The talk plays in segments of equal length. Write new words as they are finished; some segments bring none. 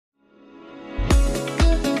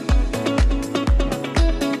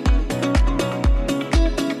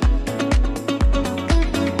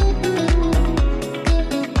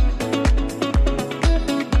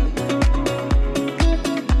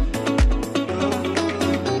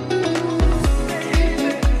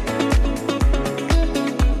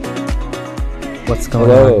What's going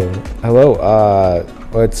Hello, on? hello.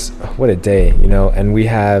 What a day, and we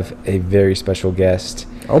have a very special guest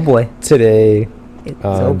Oh boy. today It's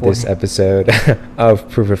oh on boy. this episode of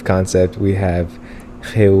Proof of Concept. We have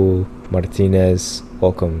Geo Martinez.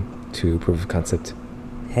 Welcome to Proof of Concept.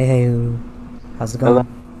 Hey, how's it Hello, going?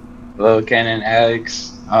 hello, Ken and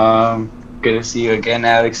Alex. Good to see you again,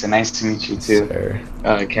 Alex, and nice to meet you Yes, too, sir.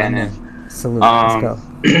 My Ken. man. Salute. Let's Um,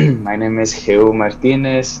 go. my name is Geo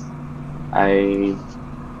Martinez. I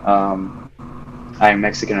I'm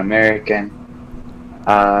Mexican American.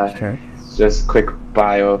 Uh, Sure. just quick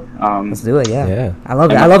bio. Let's do it. Yeah. Yeah. I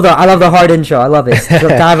love it. I'm I a, love the hard intro. I love it. Let's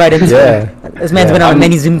dive right into Yeah. it. This man's Yeah. been on I'm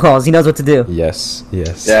many Zoom calls. He knows what to do. Yes.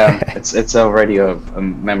 Yes. yeah, it's already a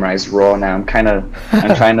memorized role now. I'm trying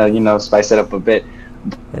to spice it up a bit.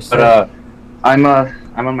 Yes, But sir. I'm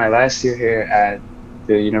on my last year here at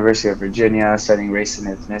the University of Virginia studying race and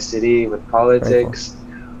ethnicity with Very cool. politics.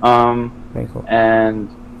 Um, Very cool. and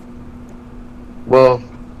well,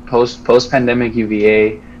 post pandemic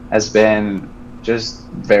UVA has been just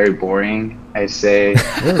very boring, I'd say,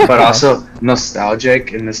 Really? but Okay. also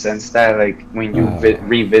nostalgic in the sense that like when you Wow.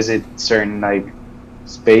 revisit certain like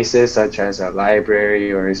spaces such as a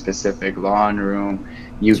library or a specific lawn room,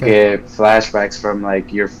 you Sure. get flashbacks from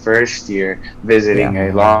like your first year visiting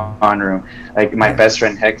Yeah. a lawn room. Like my Yeah. best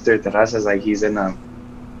friend Hector Terrazas, like he's in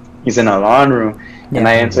a lawn room, and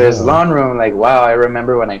I Yeah. enter his Wow. lawn room. Like wow, I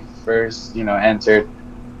remember when I first entered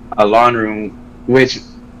a lawn room, which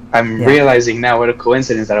I'm Yeah. realizing now what a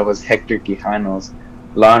coincidence that it was Hector Quijano's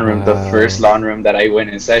lawn room, the first Wow. lawn room that I went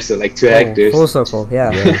inside. So like two Full Hectors. circle.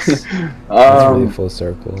 Yeah. Yes. That's really um, full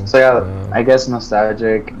circle. so yeah, Wow. I guess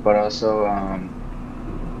nostalgic, but also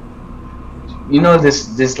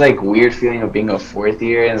this like weird feeling of being a fourth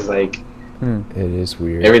year and it's like Hmm. It is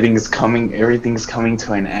weird. everything's coming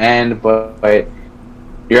to an end, but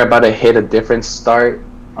you're about to hit a different start.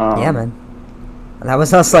 Yeah, man. That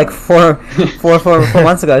was us like four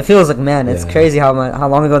months ago. It feels like, man, it's Yeah. crazy how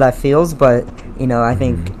long ago that feels. But I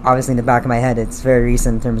think Mhm. obviously in the back of my head, it's very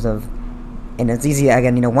recent in terms of, and it's easy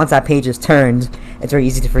again. Once that page is turned, it's very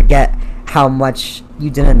easy to forget how much you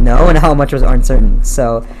didn't know and how much was uncertain.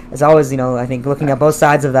 So it's always, I think looking at both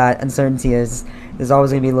sides of that uncertainty is there's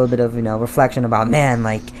always gonna be a little bit of reflection about, man,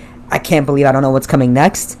 like I can't believe I don't know what's coming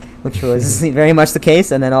next, which was very much the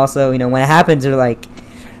case. And then also, when it happens, you're like,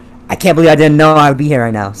 I can't believe I didn't know I would be here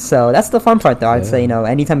right now. So that's the fun part, though. I'd say, Yeah.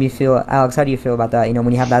 anytime you feel, Alex, how do you feel about that?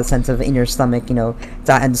 When you have that sense of in your stomach,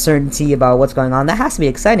 that uncertainty about what's going on, that has to be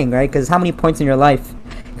exciting, right? Because how many points in your life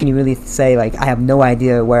can you really say, like, I have no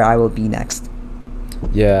idea where I will be next?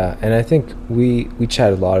 Yeah, and I think we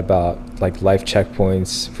chat a lot about like life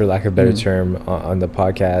checkpoints, for lack of a better term, on the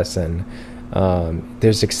podcast, and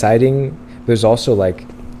there's exciting. There's also like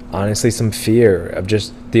honestly some fear of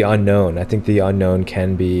just the unknown. I think the unknown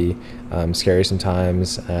can be scary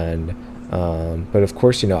sometimes, and but of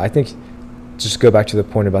course, I think just go back to the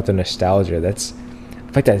point about the nostalgia. That's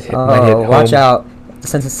I think that might hit Oh, watch home. out.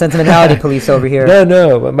 Sentimentality police over here.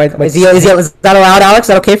 No, but Is that allowed, Alex? Is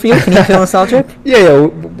that okay for you? Can you feel nostalgic? Yeah,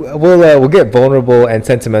 we'll get vulnerable and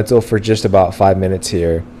sentimental for just about 5 minutes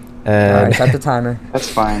here, All and right, set the timer. That's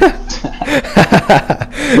fine.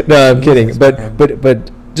 no, I'm kidding. Jesus, But man.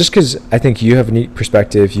 but just because I think you have a neat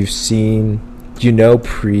perspective, you've seen,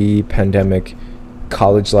 pre-pandemic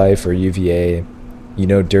college life or UVA,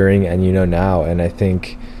 during and now, and I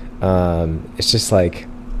think it's just like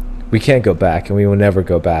we can't go back, and we will never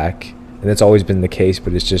go back, and that's always been the case,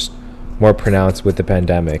 but it's just more pronounced with the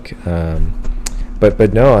pandemic.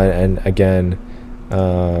 But no, and again,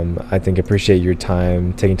 I think appreciate your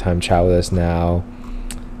time, taking time to chat with us now.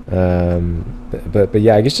 But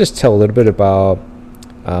yeah, I guess just tell a little bit about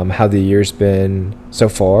how the year's been so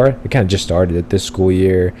far. We kind of just started at this school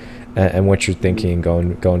year, and what you're thinking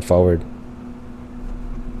going forward.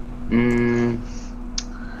 mm,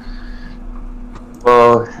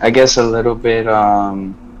 well, I guess a little bit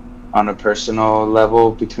on a personal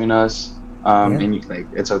level between us. Yeah. And like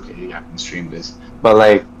it's okay, I can stream this, but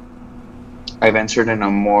like I've entered in a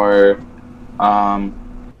more um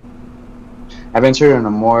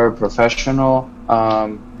professional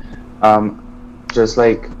just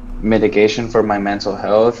like mitigation for my mental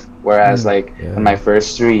health, whereas like Yeah. in my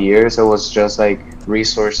first 3 years it was just like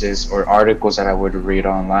resources or articles that I would read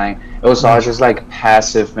online. It was all just like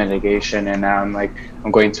passive mitigation, and now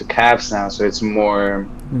I'm going to CAPS now, so it's more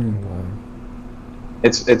Wow.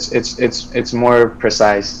 it's more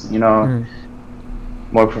precise,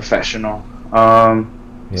 more professional.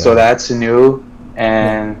 So Yeah. that's new,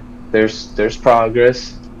 and there's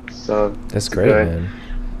progress. So That's it's great, good. man.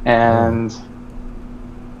 And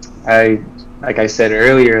like I said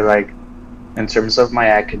earlier, like in terms of my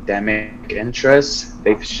academic interests,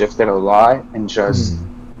 they've shifted a lot in just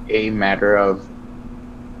a matter of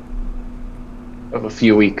a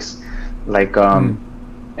few weeks. Like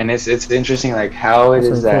and it's interesting like how it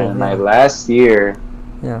That's is really that cool, in my yeah. last year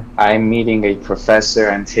Yeah. I'm meeting a professor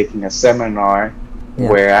and taking a seminar Yeah.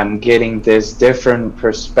 where I'm getting this different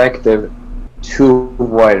perspective to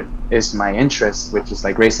what is my interest, which is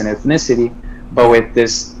like race and ethnicity, but with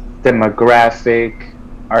this demographic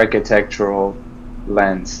architectural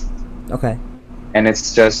lens. Okay. And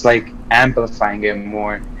it's just like amplifying it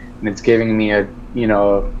more, and it's giving me a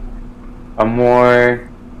a more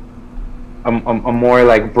a more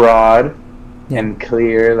like broad Yeah. and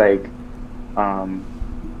clear like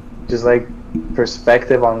just like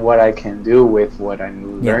perspective on what I can do with what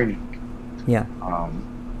I'm Yeah. learning. Yeah.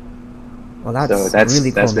 Well, that's So that's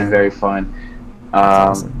really cool, been man. very fun.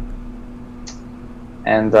 That's awesome.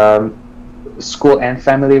 And school and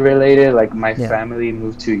family related. Like my Yeah. family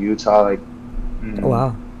moved to Utah like Oh,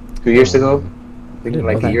 wow. 2 years ago. I think didn't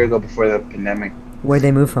like know a that. year ago before the pandemic. Where'd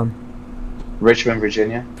they move from? Richmond,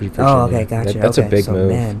 Virginia. Oh, okay, gotcha. That's okay. a big so, move.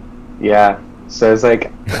 Man, Yeah. So it's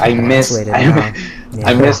like I miss isolated now.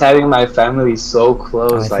 I miss having my family so Oh, I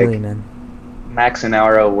close, feel like you, man. max an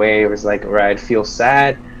hour away. It was like where I'd feel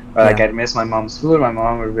sad, or like Yeah. I'd miss my mom's food. My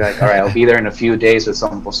mom would be like, "All right, I'll be there in a few days with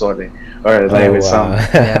some pozole, or like Oh, with wow.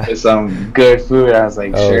 Yeah. some good food." I was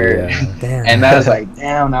like, Oh, "Sure." yeah. Damn. And I was like,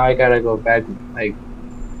 "Damn, now I gotta go back like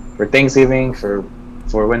for Thanksgiving, for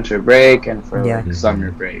winter break, and for Yeah. like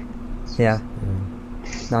summer break." Yeah.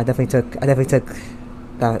 No, I definitely took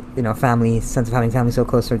that, family sense of having family so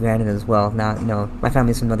close for granted as well. Now, my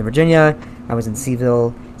family's from Northern Virginia. I was in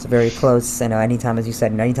Seville. It's very close. I know anytime, as you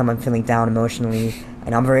said, anytime I'm feeling down emotionally,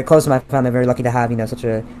 and I'm very close to my family, I'm very lucky to have, such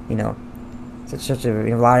a, such a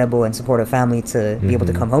reliable and supportive family to be able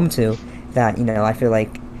to come home to, that, I feel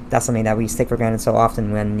like that's something that we take for granted so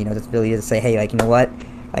often when, this ability to say, hey, like, you know what?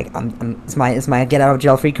 Like it's my get out of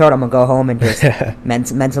jail free card. I'm gonna go home and just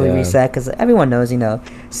mentally Yeah. reset, because everyone knows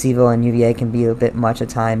Seville and UVA can be a bit much at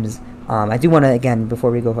times. I do want to, again, before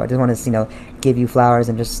we go, I just want to give you flowers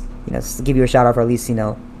and just give you a shout out for at least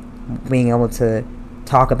being able to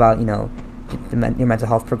talk about your mental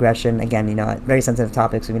health progression. Again, very sensitive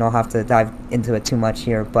topics, so we don't have to dive into it too much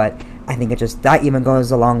here. But I think that even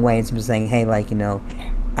goes a long way in terms of saying, hey, like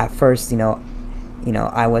at first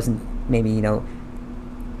I wasn't maybe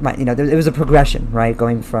it was a progression, right?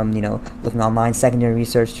 Going from, looking online, secondary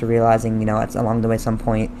research, to realizing, it's along the way at some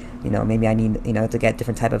point, maybe I need, to get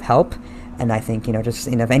different type of help. And I think, just,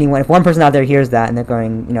 if one person out there hears that and they're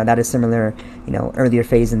going, that is similar, earlier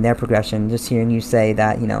phase in their progression, just hearing you say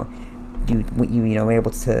that, you were able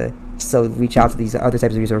to still reach out to these other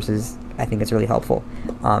types of resources, I think it's really helpful.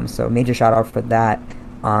 So major shout out for that.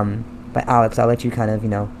 But Alex, I'll let you kind of,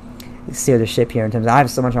 steer the ship here in terms of, I have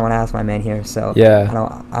so much I want to ask my man here, so Yeah.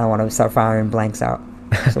 I don't want to start firing blanks out.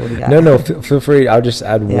 So what do you got? No, feel free. I'll just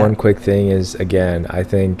add Yeah. one quick thing is, again, I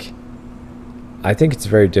think it's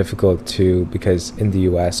very difficult to, because in the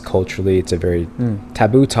US culturally it's a very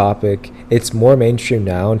taboo topic. It's more mainstream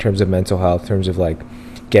now in terms of mental health, in terms of like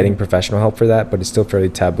getting professional help for that, but it's still fairly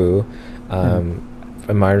taboo. From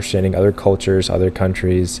my understanding, other cultures, other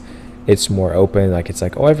countries, it's more open. Like it's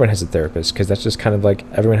like, oh, everyone has a therapist, because that's just kind of like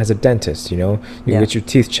everyone has a dentist. You get your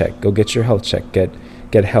teeth checked, go get your health checked,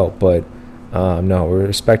 get help. But no, we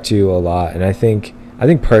respect you a lot, and I think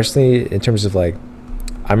personally, in terms of like,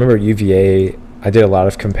 I remember UVA, I did a lot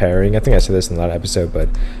of comparing. I think I said this in a lot of episodes, but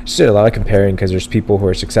I just did a lot of comparing, because there's people who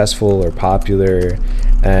are successful or popular,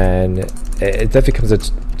 and it definitely comes a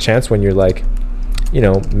chance when you're like,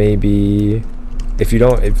 maybe if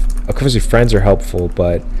of course your friends are helpful,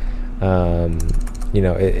 but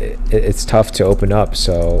it's tough to open up.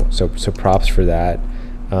 So props for that.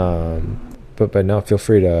 But no, feel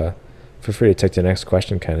free to take the next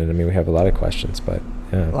question, Ken. I mean, we have a lot of questions, but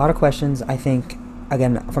yeah. A lot of questions. I think,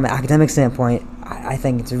 again, from an academic standpoint, I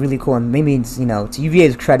think it's really cool, and maybe it's, to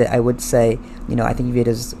UVA's credit, I would say, I think UVA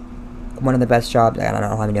does one of the best jobs. I don't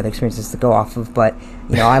know how many other experiences to go off of, but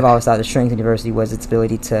I've always thought the strength of university was its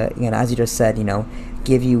ability to, as you just said,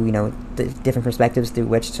 give you the different perspectives through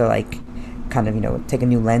which to like kind of take a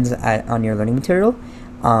new lens on your learning material.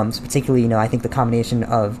 So particularly, I think the combination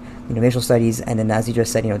of racial studies, and then, as you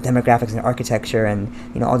just said, demographics and architecture, and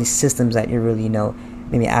all these systems that you're really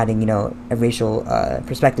maybe adding a racial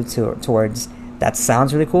perspective towards. That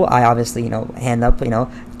sounds really cool. I obviously, hand up,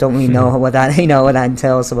 don't really know what that, what that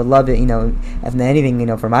entails. So would love it, if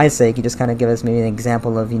anything, for my sake, you just kind of give us maybe an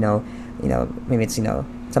example of, maybe it's,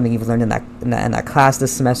 something you've learned in that class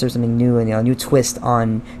this semester, something new, and a new twist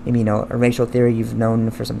on maybe a racial theory you've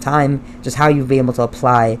known for some time. Just how you've been able to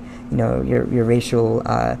apply your racial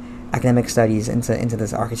academic studies into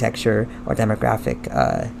this architecture or demographic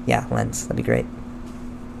lens. That'd be great.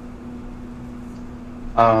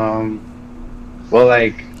 Well,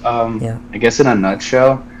 like, I guess in a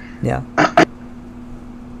nutshell,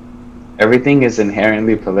 everything is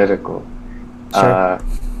inherently political. Sure.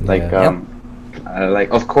 Like,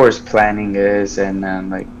 of course, planning is, and then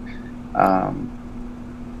like,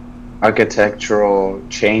 architectural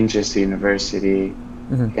changes to university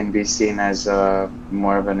can be seen as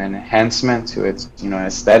more of an enhancement to its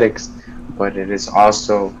aesthetics, but it is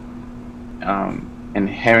also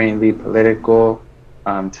inherently political,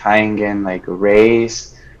 tying in like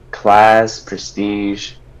race, class,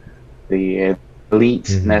 prestige, the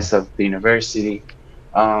eliteness of the university.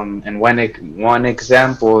 And one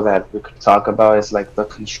example that we could talk about is like the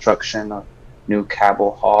construction of New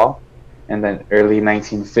Cabell Hall in the early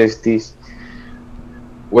 1950s,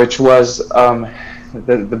 which was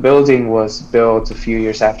the building was built a few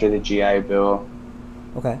years after the GI Bill,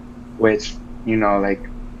 which like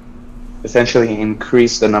essentially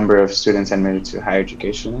increased the number of students admitted to higher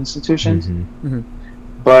education institutions.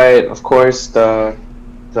 But of course, the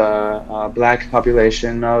black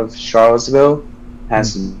population of Charlottesville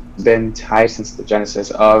has been tied since the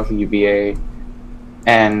genesis of UVA,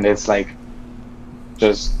 and it's like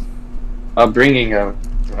just upbringing of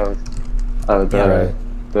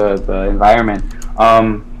the environment.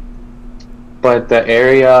 But the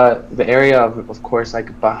area of course,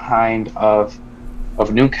 like behind of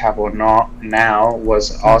New Cabell now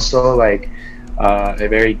was also like a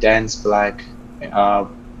very dense black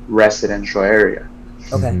residential area.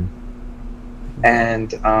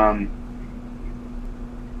 And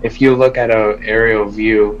if you look at an aerial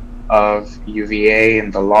view of UVA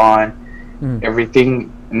and the lawn,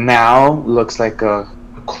 everything now looks like a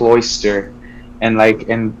cloister, and like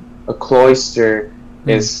in a cloister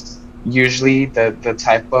is usually the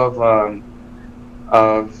type of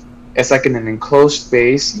it's like in an enclosed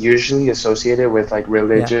space, usually associated with like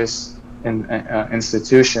religious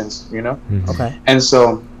institutions, and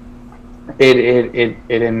so it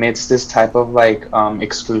emits this type of like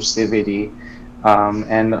exclusivity,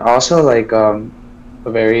 and also like a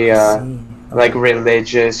very like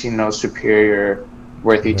religious, superior,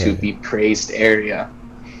 worthy to be praised area.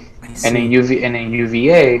 And in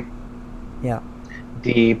UVA,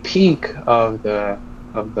 the peak of the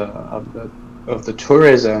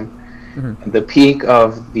tourism, the peak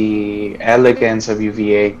of the elegance of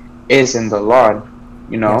UVA is in the lawn,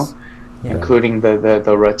 including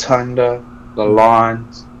the rotunda, the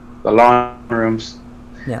lawns, the lawn rooms,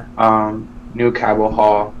 New Cabell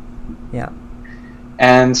Hall.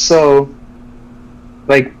 And so,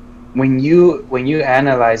 like, when you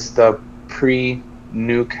analyze the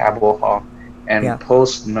pre-New Cabell Hall and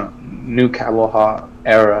post-New Cabell Hall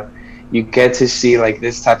era, you get to see like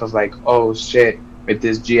this type of like, oh shit, with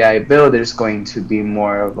this GI Bill, there's going to be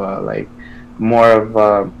more of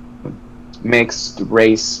a mixed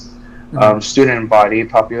race student body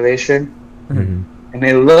population, and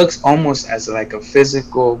it looks almost as like a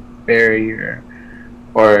physical barrier,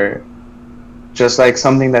 or just like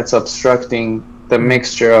something that's obstructing the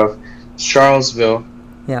mixture of Charlottesville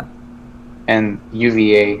and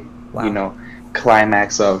UVA,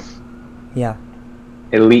 climax of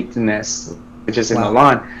eliteness, which is in the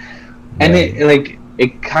lawn. And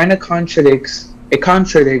it kind of contradicts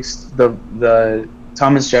the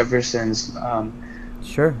Thomas Jefferson's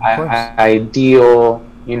ideal,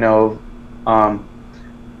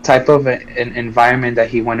 type of an environment that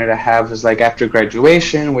he wanted to have was like after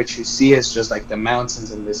graduation, which you see is just like the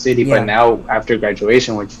mountains in the city, but now after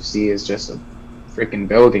graduation, what you see is just a freaking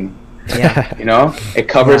building. It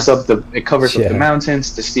covers up the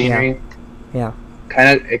mountains, the scenery.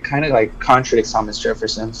 It kind of like contradicts Thomas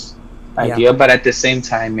Jefferson's idea, but at the same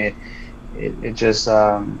time, it just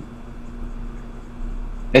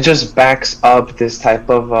backs up this type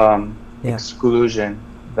of exclusion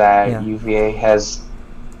that UVA has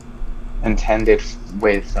intended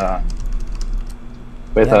with other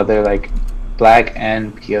like black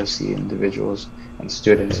and POC individuals and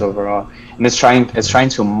students overall, and it's trying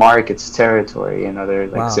to mark its territory in other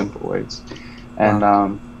like simple words. And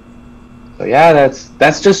so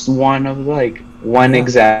that's just one of one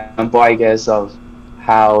example, I guess, of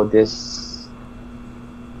how this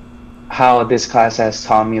class has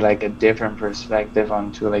taught me like a different perspective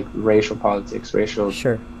onto like racial politics,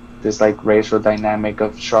 this like racial dynamic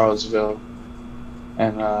of Charlottesville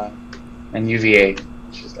and UVA,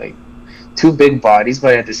 which is like two big bodies,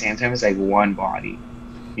 but at the same time it's like one body.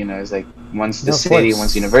 it's like one's the No, of city, course.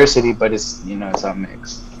 one's university, but it's all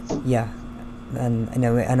mixed. Yeah, and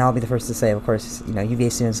and I'll be the first to say, of course, UVA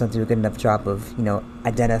students don't do a good enough job of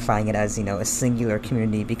identifying it as a singular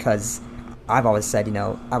community, because I've always said,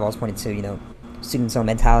 I've always pointed to students' own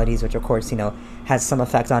mentalities, which of course has some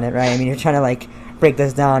effect on it, right? I mean, you're trying to like break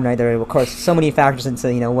this down, right? There are of course so many factors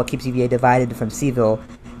into what keeps UVA divided from CVille,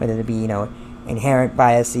 whether it be inherent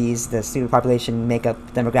biases, the student population makeup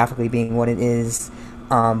demographically being what it is.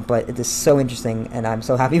 But it is so interesting, and I'm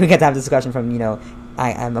so happy we get to have this discussion from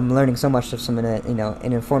I'm learning so much from an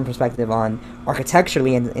informed perspective on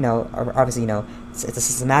architecturally, and obviously it's a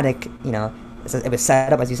systematic it was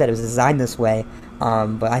set up, as you said, it was designed this way.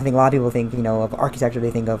 But I think a lot of people think of architecture,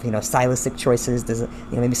 they think of stylistic choices, there's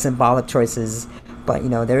maybe symbolic choices, but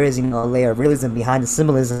there is a layer of realism behind the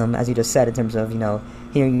symbolism, as you just said, in terms of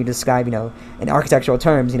hearing you describe in architectural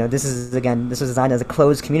terms. This was designed as a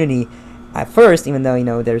closed community at first, even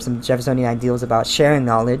though there's some Jeffersonian ideals about sharing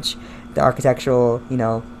knowledge. The architectural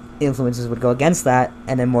influences would go against that,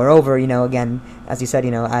 and then moreover again, as you said,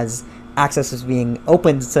 as access is being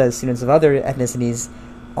opened to students of other ethnicities,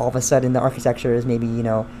 all of a sudden the architecture is maybe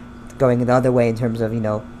going the other way in terms of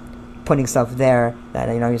putting stuff there that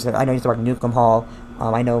I know you used to work in Newcomb Hall.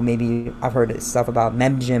 I know maybe I've heard stuff about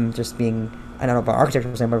MEMGym just being, I don't know about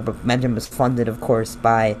architecture, but MEMGym was funded, of course,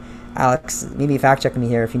 by Alex. Maybe fact check me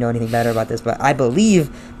here if you know anything better about this, but I believe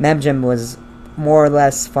MEMGym was more or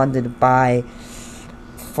less funded by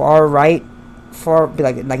far right, like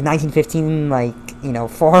 1915, like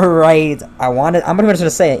far right. I'm gonna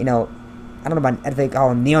just say it. I don't know about, I think call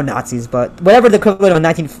them neo-Nazis, but whatever the equivalent of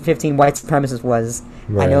 1915 white supremacist was,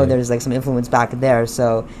 right. I know there's like some influence back there.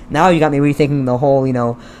 So now you got me rethinking the whole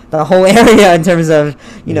area in terms of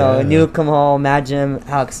Newcomb Hall, MEMGym.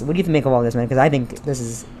 Alex, what do you make of all this, man? Because I think this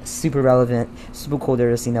is super relevant, super cool to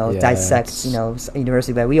just dissect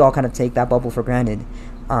university, but we all kind of take that bubble for granted,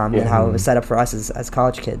 and how it was set up for us as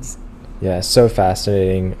college kids. Yeah, so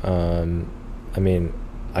fascinating. I mean,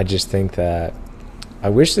 I just think that I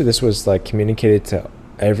wish that this was like communicated to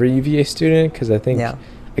every UVA student, because I think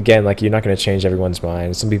again, like, you're not going to change everyone's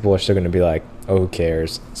mind. Some people are still going to be like, oh, who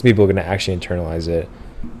cares? Some people are going to actually internalize it,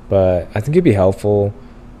 but I think it'd be helpful,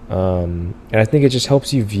 and I think it just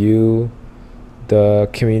helps you view the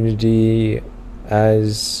community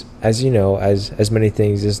as many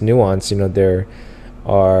things as nuance. There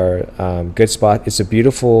are good spots. It's a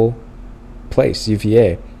beautiful place,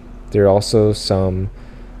 UVA. There are also some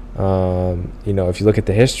if you look at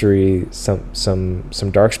the history,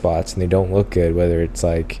 some dark spots, and they don't look good, whether it's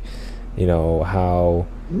like how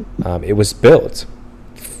it was built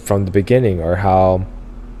from the beginning, or how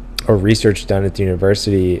or research done at the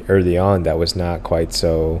university early on that was not quite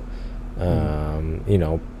so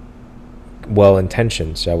well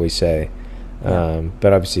intentioned, shall we say.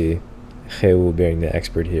 But obviously Heu being the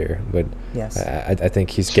expert here, but yes. I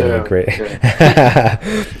think he's getting a great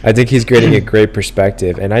I think he's getting a great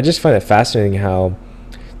perspective, and I just find it fascinating how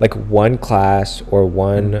like one class or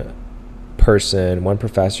one person, one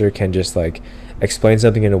professor can just like explain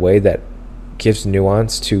something in a way that gives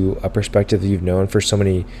nuance to a perspective that you've known for so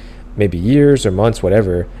many maybe years or months,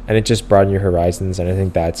 whatever, and it just broadens your horizons. And I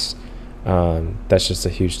think that's just a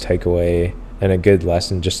huge takeaway and a good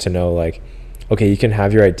lesson, just to know like, okay, you can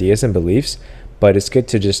have your ideas and beliefs, but it's good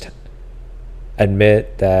to just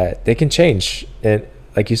admit that they can change. And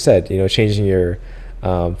like you said, changing your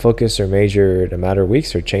focus or major in a matter of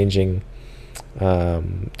weeks, or changing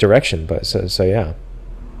direction. But so yeah.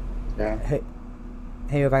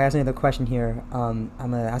 Hey, if I ask another question here, I'm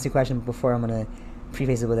gonna ask you a question before I'm gonna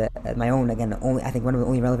preface it with my own, again, I think one of the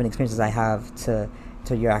only relevant experiences I have to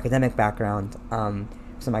your academic background.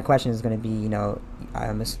 So my question is going to be,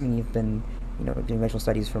 I'm assuming you've been doing racial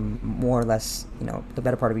studies for more or less, the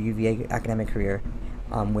better part of your UVA academic career,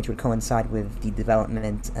 which would coincide with the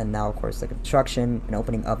development and now, of course, the construction and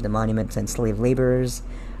opening of the monument to enslaved laborers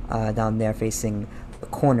down there facing the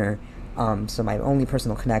corner. So my only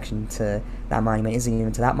personal connection to that monument isn't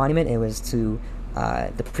even to that monument. It was to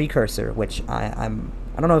the precursor, which I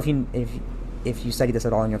don't know if you studied this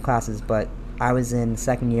at all in your classes, but I was in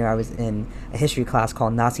second year. I was in a history class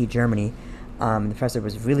called Nazi Germany. The professor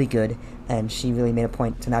was really good, and she really made a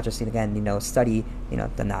point to not just study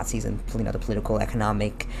the Nazis and the political,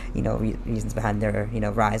 economic reasons behind their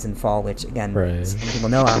rise and fall. Which again, right. Some people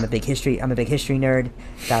know I'm a big history nerd.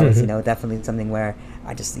 That was definitely something where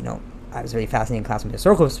I just I was really fascinated in class from a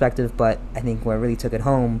historical perspective. But I think where I really took it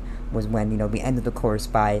home was when we ended the course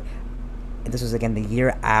by, this was again the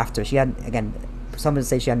year after she had again. some would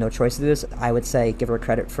say she had no choice to do this. I would say give her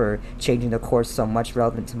credit for changing the course so much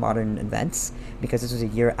relevant to modern events, because this was a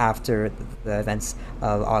year after the events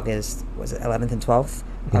of August, was it 11th and 12th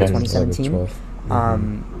of 2017.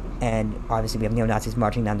 And obviously we have neo-Nazis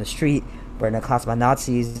marching down the street. We're in a class about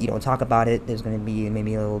Nazis. You don't talk about it. There's going to be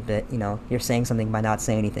maybe a little bit, you're saying something by not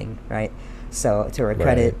saying anything, right? So to her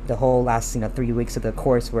credit, the whole last 3 weeks of the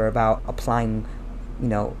course were about applying,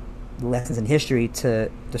 lessons in history to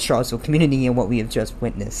the Charlottesville community and what we have just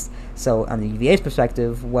witnessed. So on the UVA's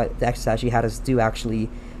perspective, what the exercise she had us do actually,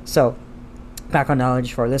 so background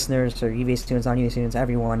knowledge for our listeners, for UVA students, non-UVA students,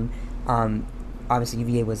 everyone, obviously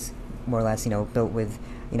UVA was more or less, built with,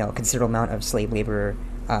 a considerable amount of slave labor.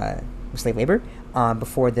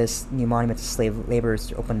 Before this new monument to slave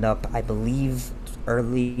laborers opened up, I believe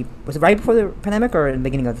was it right before the pandemic or in the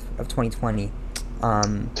beginning of 2020?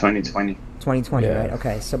 2020. 2020, yeah. Right?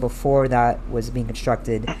 Okay, so before that was being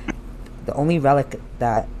constructed, the only relic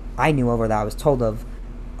that I knew of or that I was told of,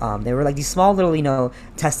 they were like these small little,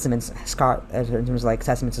 testaments, in terms of like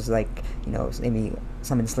testaments of like, maybe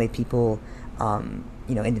some enslaved people,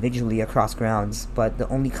 individually across grounds, but the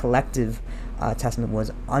only collective testament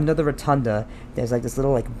was under the rotunda. There's like this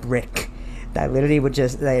little like brick that literally would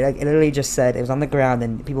just it literally just said, it was on the ground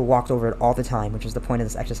and people walked over it all the time, which was the point of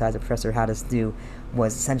this exercise the professor had us do,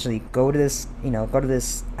 was essentially go to this,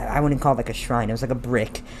 I wouldn't call it like a shrine, it was like a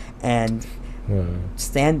brick, and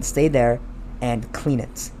stay there and clean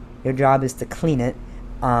it. Your job is to clean it.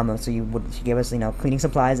 So she gave us, cleaning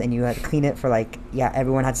supplies, and you had to clean it for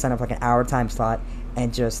everyone had to sign up like an hour time slot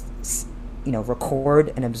and just,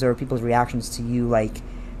 record and observe people's reactions to you, like,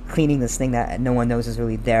 cleaning this thing that no one knows is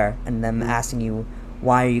really there, and them asking you,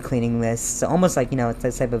 why are you cleaning this? So almost like, it's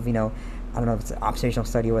this type of, I don't know if it's an observational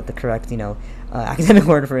study or what the correct, academic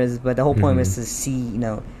word for it is, but the whole point was to see,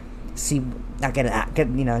 not getting a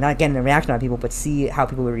reaction out of people, but see how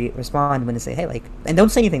people would respond when they say, hey, like, and don't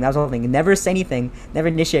say anything. That was the whole thing. Never say anything. Never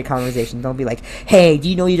initiate conversation. Don't be like, hey, do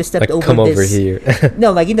you know you just stepped over come this? Over here.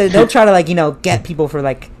 No, like, don't try to get people for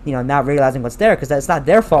not realizing what's there, because that's not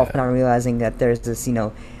their fault for not realizing that there's this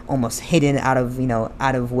almost hidden out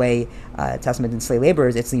of way testament in slave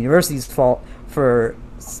laborers. It's the university's fault for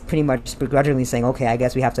pretty much begrudgingly saying, okay, I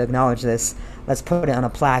guess we have to acknowledge this. Let's put it on a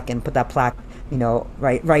plaque and put that plaque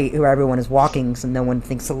right where everyone is walking, so no one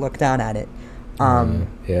thinks to look down at it.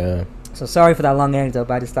 Yeah. So sorry for that long anecdote,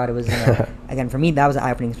 but I just thought it was, again, for me, that was an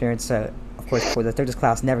eye-opening experience. Of course, for the third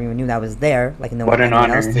class, never even knew that was there. Like, no what one an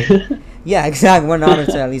honor. Else did. Yeah, exactly. What an honor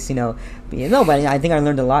to at least, but I think I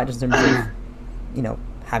learned a lot just in terms of,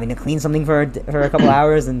 having to clean something for a couple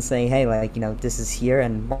hours and saying, hey, like, this is here,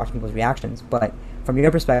 and watching people's reactions. But from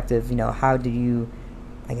your perspective, how do you,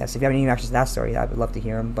 I guess, if you have any reactions to that story, I would love to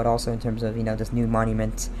hear them. But also in terms of, this new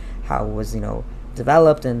monument, how it was,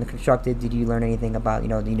 developed and constructed, did you learn anything about,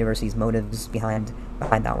 the university's motives behind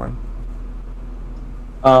that one?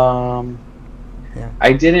 Yeah.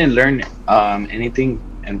 I didn't learn anything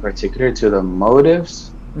in particular to the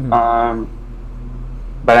motives. Mm-hmm.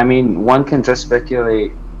 But I mean, one can just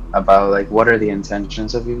speculate about like what are the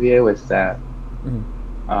intentions of UVA with that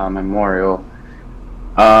memorial.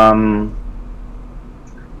 And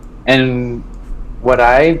what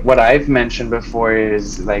I've mentioned before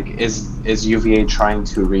is like, is UVA trying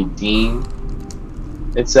to redeem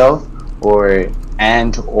itself or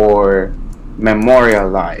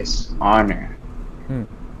memorialize, honor,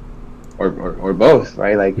 or both,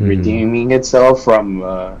 right? Like redeeming itself from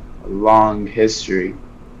a long history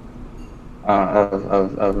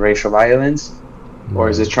of racial violence, or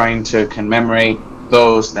is it trying to commemorate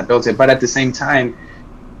those that built it? But at the same time,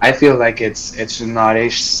 I feel like it's not a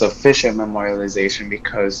sufficient memorialization,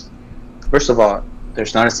 because first of all,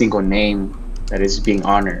 there's not a single name that is being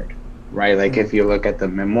honored, right? Like if you look at the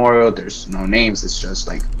memorial, there's no names. It's just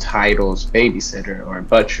like titles, babysitter or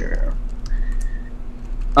butcher.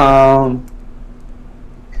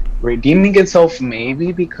 Redeeming itself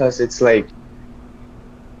maybe, because it's like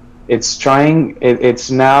it's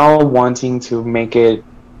now wanting to make it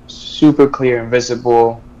super clear and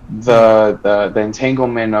visible, the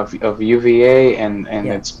entanglement of UVA and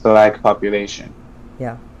its black population.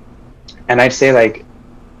 Yeah. And I'd say like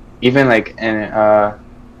even like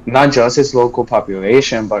not just its local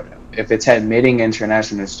population, but if it's admitting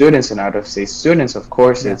international students and out of state students, of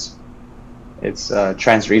course it's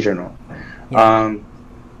transregional. Yeah.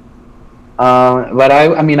 But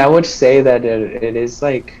I mean I would say that it is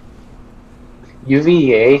like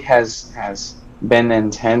UVA has been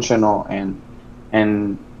intentional and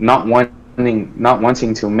not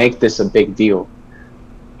wanting to make this a big deal.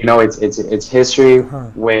 It's history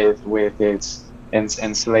with its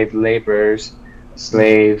enslaved laborers,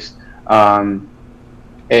 slaves,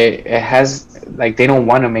 it has like they don't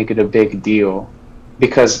want to make it a big deal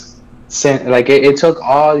because like it took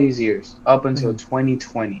all these years up until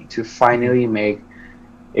 2020 to finally make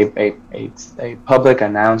a public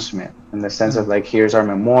announcement in the sense of like, here's our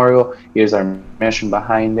memorial, here's our mission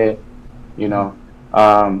behind it, you know.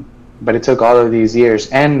 But it took all of these years,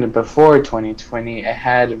 and before 2020 it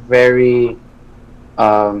had very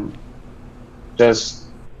just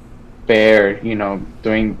bare, you know,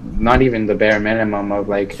 doing not even the bare minimum of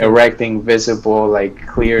like erecting visible, like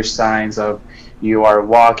clear signs of you are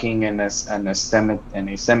walking in a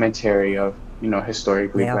cemetery of, you know,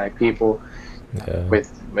 historically black people, with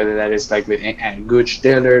whether that is like with Gooch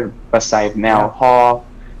Dillard beside Now Hall.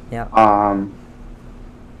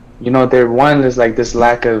 You know, there's like this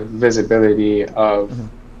lack of visibility of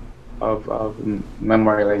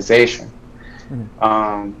memorialization.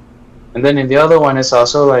 And then in the other one, it's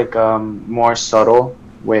also like more subtle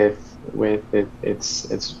with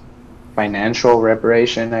its financial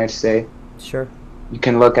reparation, I'd say. Sure. You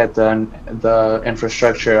can look at the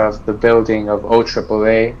infrastructure of the building of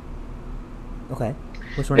OAAA. Okay.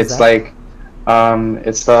 Which one is that?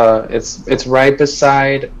 It's like it's right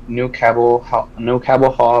beside New Cabell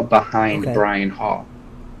Hall behind Bryan Hall.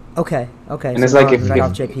 Okay. And So it's like if right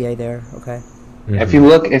off JPA there. Okay. If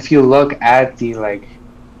you look at the like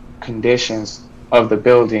conditions of the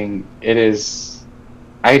building, it is,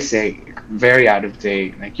 I'd say, very out of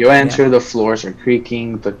date. Like you enter, the floors are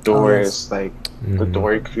creaking, the doors the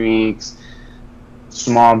door creaks.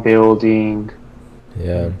 Small building.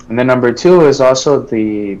 Yeah. And then number two is also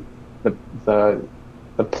the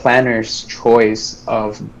planner's choice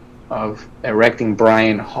of erecting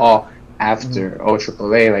Bryan Hall after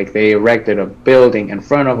OAAA. Like they erected a building in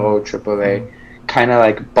front of OAAA, kind of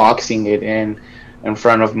like boxing it in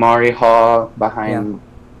front of Maury Hall, behind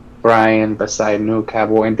Bryan, beside New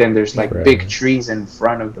Cabell, and then there's like big trees in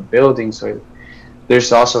front of the building. So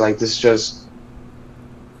there's also like this just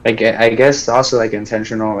like, I guess also like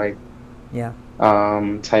intentional like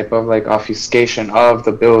type of like obfuscation of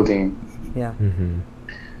the building.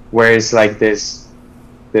 Where it's like this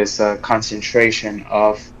concentration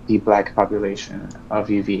of the black population of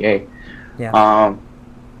UVA.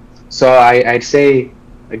 So I'd say,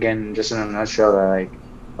 again, just in a nutshell, that like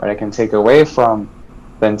what I can take away from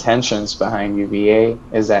the intentions behind UVA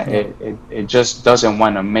is that it just doesn't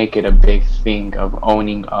want to make it a big thing of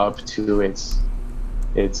owning up to its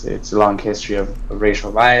long history of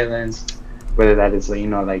racial violence, whether that is, you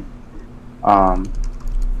know, like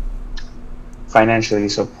financially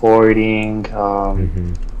supporting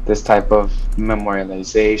this type of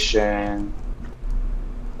memorialization,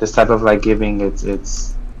 this type of like giving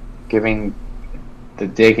giving the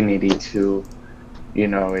dignity to, you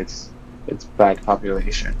know, its black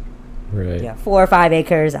population. Right. Yeah, 4 or 5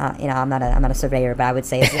 acres. You know, I'm not a surveyor, but I would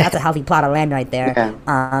say that's a healthy plot of land right there. You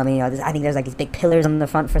know, I think there's like these big pillars on the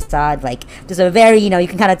front facade. Like, there's a very, you know, you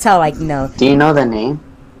can kind of tell, like, you know. Do you know the name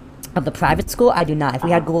of the private school? I do not. If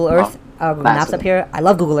we had Google Earth maps up here, I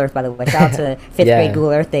love Google Earth, by the way. Shout out to 5th grade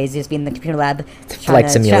Google Earth days. Just be in the computer lab. Flight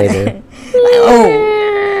simulator.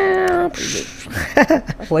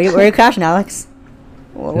 Where are you crashing, Alex?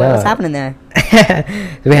 What's happening there?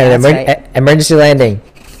 We had an emergency landing.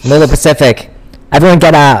 Middle of the Pacific. Everyone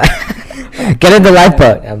get out. Get in the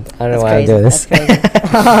lifeboat. I don't know why I'm doing this. But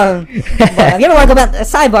if you ever want to go back, a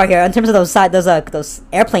sidebar here, in terms of those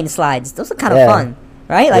airplane slides, those are kind of fun,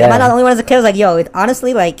 right? Like, am I not the only one as a kid who's like, yo,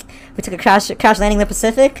 honestly, like, if we took a crash landing in the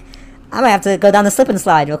Pacific, I might have to go down the slip and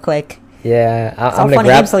slide real quick. Yeah, it's all fun and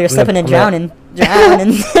games till you're slipping and drowning.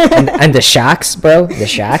 And the shocks, bro. The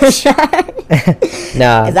shocks.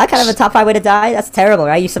 No. Is that kind of a top 5 way to die? That's terrible,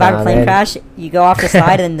 right? You survive a plane crash, you go off the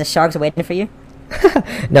slide, and the sharks are waiting for you.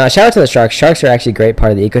 No, shout out to the sharks. Sharks are actually a great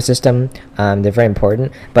part of the ecosystem. They're very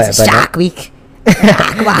important. But Shark Week. But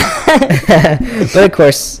of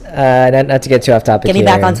course, not to get too off topic. Get me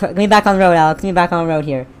back on the road, Alex. Get me back on the road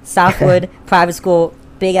here. Southwood private school,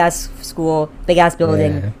 big ass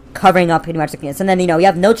building. Covering up pretty much the kids, and then, you know, you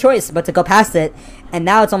have no choice but to go past it, and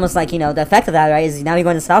now it's almost like, you know, the effect of that, right, is now you're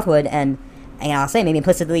going to Southwood, and I'll say maybe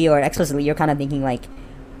implicitly or explicitly you're kind of thinking like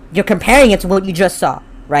you're comparing it to what you just saw,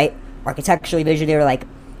 right, architecturally, visually, or like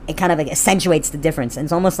it kind of like accentuates the difference, and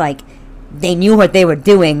it's almost like they knew what they were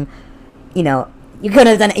doing. You know, you could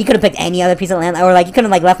have picked any other piece of land, or like you could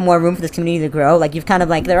have like left more room for this community to grow. Like, you've kind of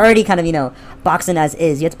like, they're already kind of, you know, boxed in as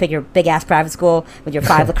is. You have to pick your big ass private school with your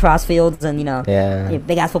 5 lacrosse fields and, you know, your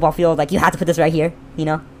big ass football field. Like, you have to put this right here, you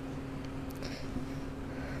know.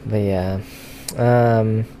 But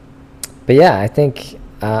yeah, I think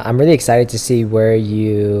I'm really excited to see where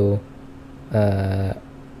you kind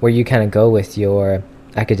of go with your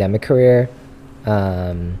academic career.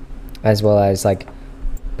 as well as like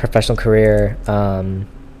professional career. I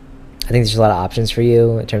think there's a lot of options for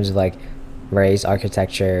you in terms of like race,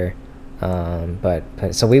 architecture, but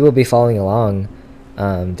so we will be following along,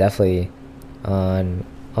 definitely on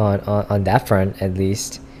that front at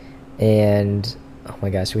least. And oh my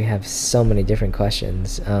gosh, we have so many different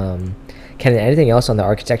questions. Ken, anything else on the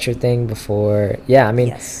architecture thing before? Yeah, I mean,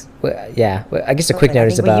 Yes. I guess a quick note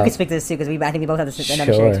is You about. can speak to this too, because I think we both have this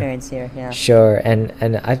another Sure. shared experience here. Yeah. Sure, and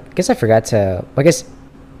I guess I forgot to. I guess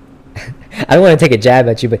I don't want to take a jab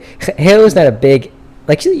at you, but Halo's not a big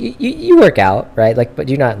like you work out, right? Like, but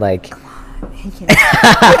you're not like. You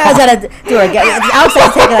guys gotta do our guests. Alex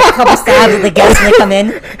has taken like a couple stabs at the guests when they come in.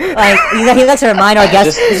 Like he likes to remind our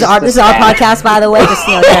guests. This is our podcast, by the way. Just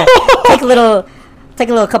take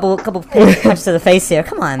a little couple punches to the face here.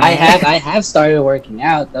 Come on, man. I have started working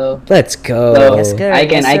out though. Let's go. So Yes, good. I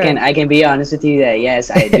can Yes, sir. I can be honest with you that yes,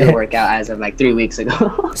 I do work out as of like 3 weeks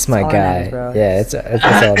ago. It's my all that guy. matters, bro. Yeah, it's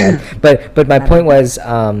all that. But my point was,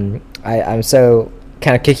 I'm so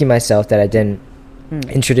kind of kicking myself that I didn't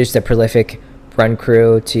introduce the Prolific Run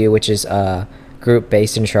Crew to you, which is a group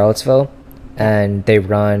based in Charlottesville, and they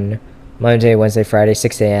run Monday, Wednesday, Friday,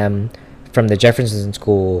 6 a.m. from the Jefferson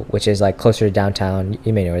School, which is like closer to downtown.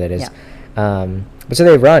 You may know where that is. But so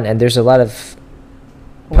they run, and there's a lot of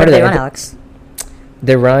Where do they their- run, Alex?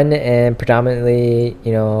 They run in predominantly,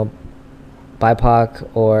 BIPOC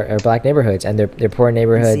or Black neighborhoods, and they're poor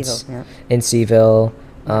neighborhoods Seville, in Seville.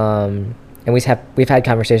 And we've had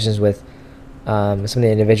conversations with some of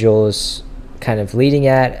the individuals kind of leading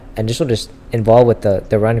at and just involved with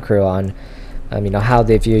the run crew on how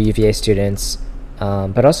they view UVA students,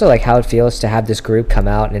 but also like how it feels to have this group come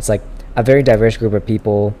out, and it's like a very diverse group of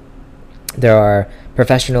people. There are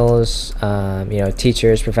professionals,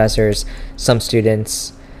 teachers, professors, some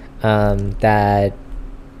students, that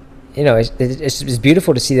it's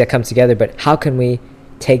beautiful to see that come together. But how can we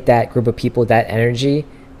take that group of people, that energy,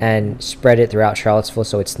 and spread it throughout Charlottesville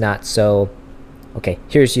so it's not so, okay,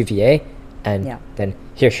 here's UVA, and then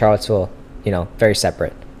here's Charlottesville, very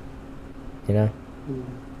separate, So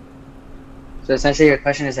essentially your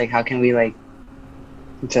question is like how can we like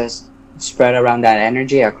just spread around that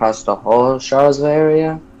energy across the whole Charlottesville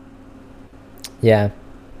area? Yeah.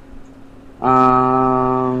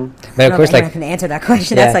 Um But of course, I like, can answer that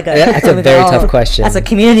question. yeah, that's a very tough question. That's a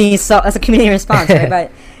community. That's a community response, right? But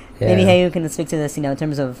maybe Yeah. hey, you can speak to this. In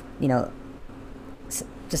terms of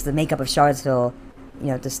just the makeup of Charlottesville.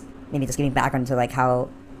 Just giving background to like how.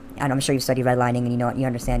 And I'm sure you studied redlining, and you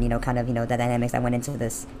understand kind of the dynamics that went into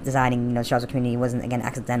this designing. Charlottesville community wasn't again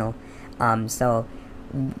accidental. So,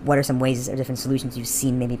 what are some ways or different solutions you've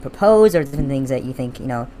seen maybe proposed, or different things that you think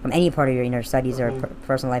from any part of your studies or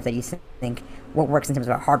personal life that you think what works in terms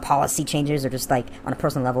of hard policy changes, or just like on a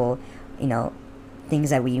personal level, things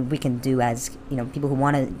that we can do as people who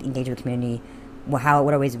want to engage with the community. What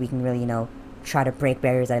are ways we can really try to break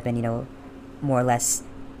barriers that have been more or less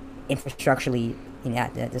infrastructurally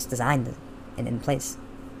just designed and in place.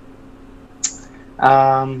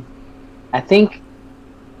 I think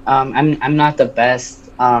I'm not the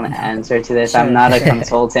best answer to this. I'm not a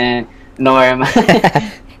consultant, nor am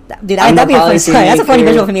I. Dude, I'm that'd be a funny policy story. That's a funny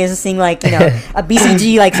maker. visual for me, is just seeing like a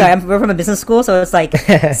BCG we're from a business school, so it's like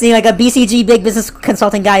seeing like a BCG big business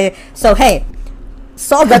consulting guy. So hey,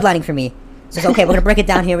 solve redlining for me. So it's okay, we're gonna break it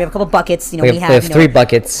down here. We have a couple buckets. we have 3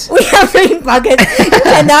 buckets. We have 3 buckets.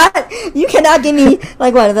 You cannot give me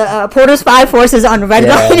like what the Porter's 5 forces on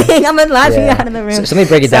redlining. I'm gonna laugh you out in the room. So let me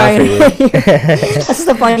break it down for you. That's just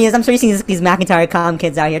the funniest. I'm sure you've seen these McIntyre comm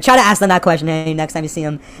kids out here. Try to ask them that question. Hey, next time you see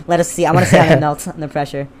them, let us see. I want to see how they melt under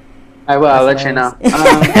pressure. I will. I'll let you know.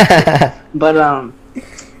 But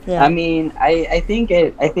Yeah. I mean, I think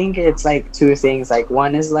it's like 2 things. Like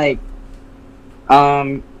one is like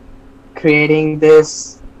creating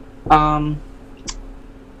this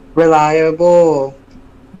reliable,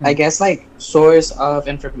 I guess, like source of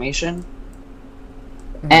information,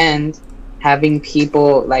 and having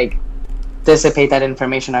people like dissipate that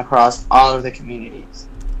information across all of the communities.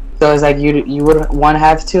 So it's like you would want to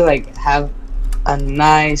have to like have a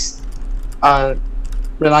nice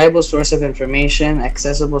reliable source of information,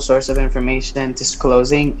 accessible source of information,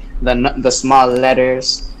 disclosing the small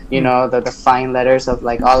letters, the fine letters of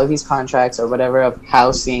like all of these contracts or whatever of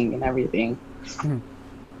housing and everything.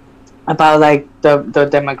 About like the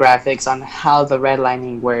demographics on how the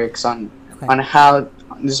redlining works, on how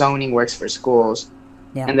zoning works for schools.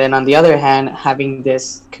 Yeah. And then on the other hand, having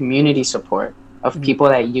this community support of people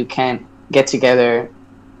that you can get together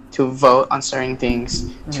to vote on certain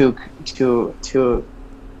things, to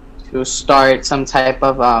start some type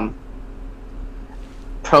of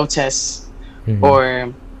protests Mhm.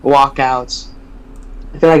 or walkouts.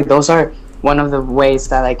 I feel like those are one of the ways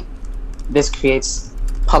that like this creates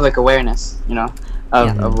public awareness, you know, of,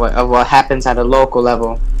 Yeah. of what happens at a local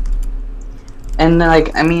level. And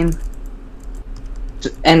like I mean,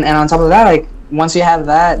 and on top of that, like once you have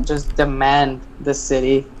that, just demand the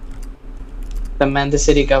city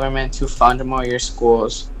government to fund more your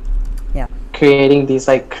schools. Yeah.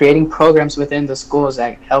 Creating programs within the schools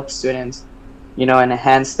that help students, you know, and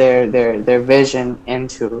enhance their vision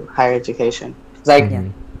into higher education. It's like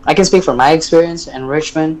Mhm. I can speak from my experience in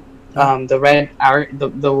Richmond.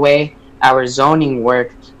 The way our zoning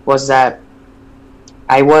worked was that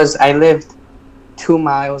I lived 2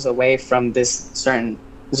 miles away from this certain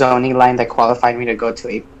zoning line that qualified me to go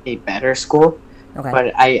to a better school. Okay.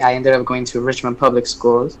 But I ended up going to Richmond Public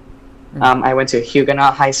Schools. Mhm. I went to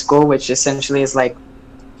Huguenot High School, which essentially is like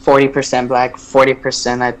 40% black,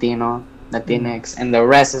 40% Latino, Latinx, and the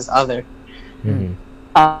rest is other. Mhm.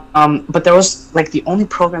 But there was like the only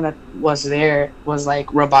program that was there was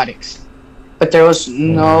like robotics. But there was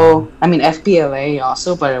no, I mean FBLA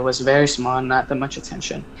also, but it was very small, not that much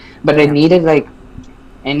attention. But it needed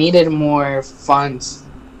more funds,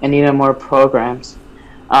 it needed more programs.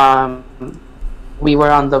 We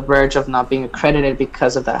were on the verge of not being accredited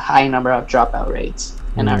because of the high number of dropout rates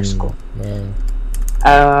in our school.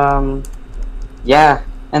 Yeah. Yeah,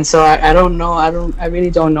 and so I don't know. I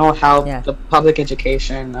really don't know how Yeah. the public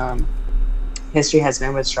education history has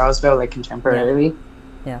been with Charlottesville, like contemporarily.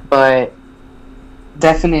 Yeah. But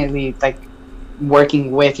definitely, like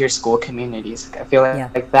working with your school communities. I feel like, Yeah.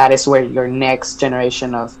 like that is where your next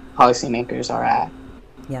generation of policymakers are at.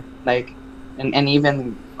 Yeah. Like, and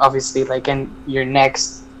even obviously, like in your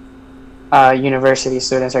next university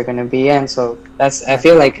students are going to be in. So that's I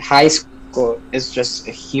feel like high school is just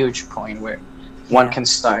a huge point where one Yeah. can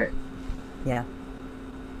start. Yeah,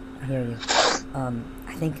 I hear you.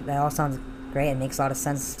 I think that all sounds great. It makes a lot of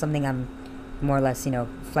sense. Something I'm more or less,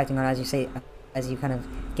 reflecting on as you say, as you kind of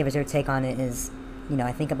give us your take on it is,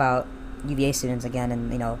 I think about UVA students again,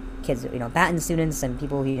 and kids, Baton students and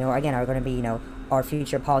people who again are going to be our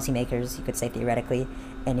future policymakers. You could say theoretically,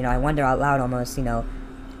 and I wonder out loud almost,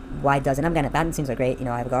 why doesn't Baton students are great.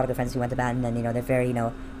 I have a lot of good friends who went to Baton, and they're very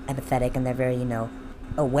empathetic, and they're very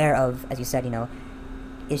aware of, as you said,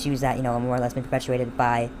 issues that are more or less been perpetuated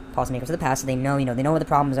by policymakers of the past. So they know they know what the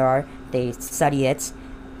problems are. They study it,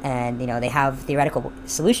 and they have theoretical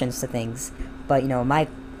solutions to things. But my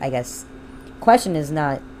question is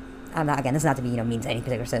not. I'm not again. This is not to be mean to any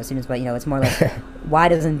particular set of students, but it's more like why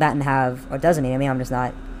doesn't Baton have, or doesn't it? I mean, I'm just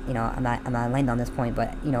not. I'm not landing on this point,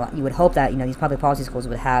 but you would hope that these public policy schools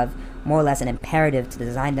would have more or less an imperative to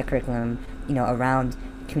design the curriculum around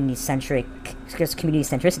community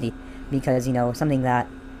centricity, because something that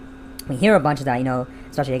we hear a bunch of that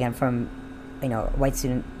especially again from white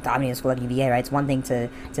student dominated school like UVA, right? It's one thing to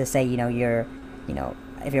say you're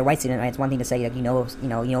if you're a white student, right, it's one thing to say like you know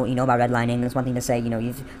about redlining. It's one thing to say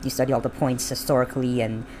you study all the points historically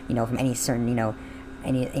and from any certain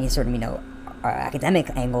any certain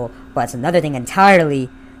academic angle, but it's another thing entirely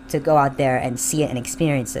to go out there and see it and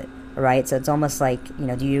experience it, right? So it's almost like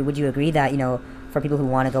would you agree that for people who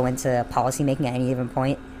want to go into policy making at any given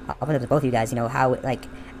point, I'll put it to both of you guys, how like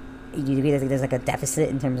you agree that there's like a deficit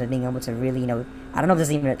in terms of being able to really I don't know if this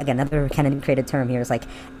is even again another kind of created term here. It's like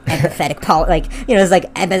empathetic it's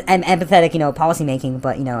like empathetic policy making,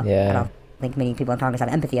 but Yeah. I don't think many people in Congress have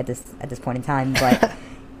empathy at this point in time. But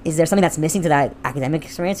is there something that's missing to that academic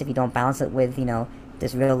experience if you don't balance it with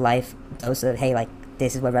this real life dose of hey, like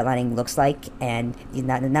this is what redlining looks like, and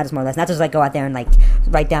not just more or less not just like go out there and like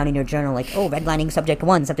write down in your journal like redlining subject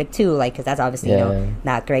 1, subject 2, like because that's obviously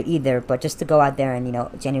not great either, but just to go out there and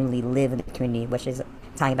genuinely live in the community, which is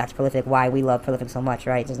tying back to Prolific, why we love Prolific so much,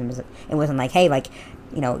 right? It wasn't like hey, like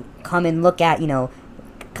come and look at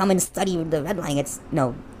come and study the redlining. It's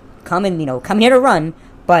come and come here to run,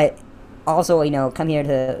 but also come here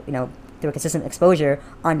to through a consistent exposure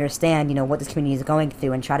understand what this community is going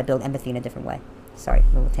through and try to build empathy in a different way. Sorry, a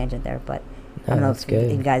little tangent there, but I don't know if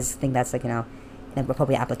you guys think that's like an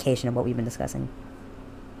appropriate application of what we've been discussing.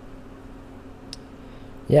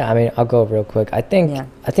 Yeah, I mean, I'll go real quick. I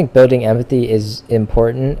think building empathy is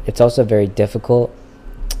important. It's also very difficult,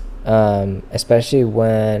 especially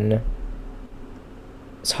when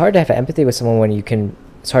it's hard to have empathy with someone when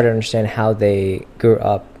it's hard to understand how they grew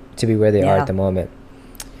up to be where they are at the moment.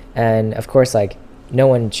 And of course, like no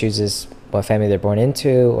one chooses what family they're born into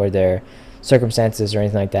or their circumstances or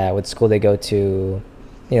anything like that, what school they go to.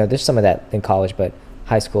 There's some of that in college, but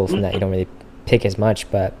high school from that you don't really pick as much.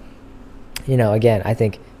 But again, I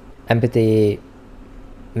think empathy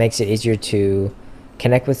makes it easier to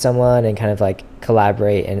connect with someone and kind of like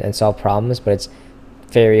collaborate and solve problems, but it's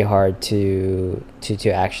very hard to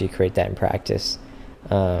actually create that in practice.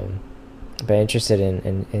 But interested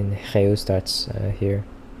in Geu's thoughts here.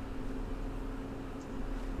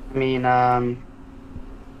 I mean,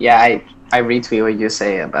 yeah, I retweet what you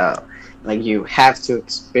say about like you have to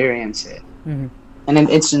experience it, Mm-hmm. and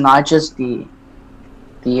it's not just the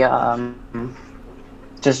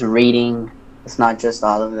just reading. It's not just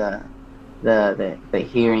all of the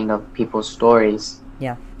hearing of people's stories.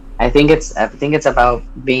 Yeah. I think it's about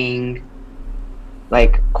being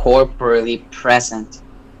like corporally present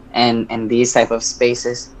and these type of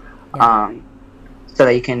spaces, Yeah. so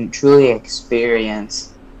that you can truly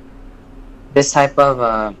experience this type of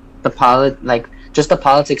like just the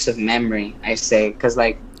politics of memory. I say, because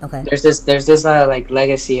like Okay. there's this like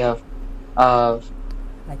legacy of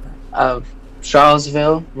Like that. of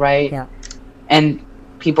Charlottesville, right? Yeah. And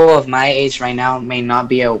people of my age right now may not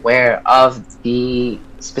be aware of the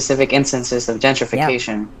specific instances of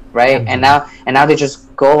gentrification, right? Yeah. And now they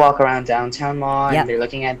just go walk around downtown mall Yeah. and they're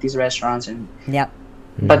looking at these restaurants and Yeah.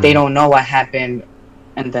 but they don't know what happened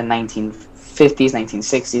in the 1950s,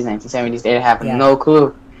 1960s, 1970s. They have Yeah. no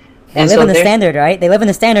clue. They And live so in the they're- standard, right? They live in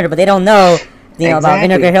the standard, but they don't know, about Exactly,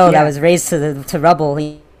 Vinegar Hill that yeah. was raised to rubble,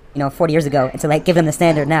 40 years ago, and to like give them the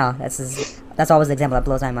standard now. That's always the example that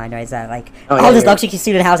blows my mind, right? Is that like Oh, all yeah, this you're- luxury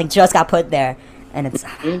student housing just got put there, and it's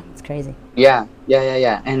crazy. Yeah.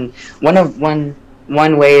 And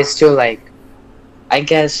one way is to like, I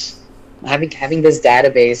guess, having this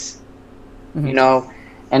database, Mhm. you know,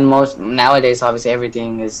 and most nowadays obviously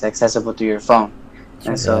everything is accessible through your phone,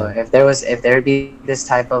 and so if there'd be this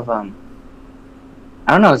type of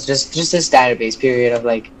I don't know, it's just this database period of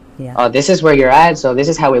like, Yeah. oh, this is where you're at, so this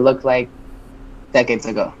is how it looked like decades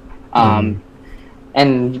ago,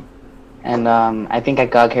 and I think I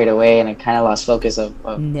got carried away and I kind of lost focus of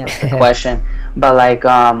Yeah. the question, but like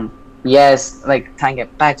yes, like tying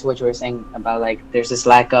it back to what you were saying about like there's this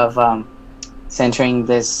lack of centering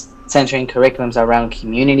curriculums around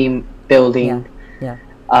community building. Yeah.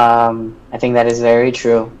 I think that is very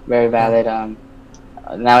true, very valid.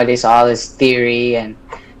 Nowadays all is theory and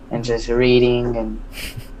just reading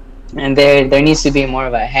and there needs to be more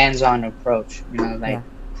of a hands-on approach, like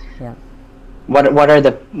Yeah. what are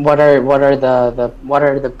the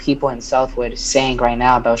people in Southwood saying right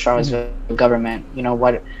now about Charlottesville government?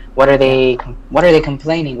 What are they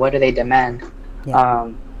complaining? What do they demand? Yeah.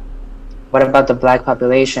 What about the Black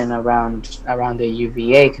population around the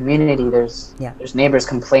UVA community? There's neighbors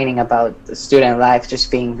complaining about the student life just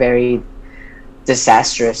being very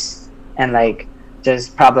disastrous and like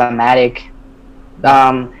just problematic.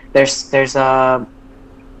 There's a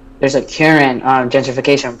current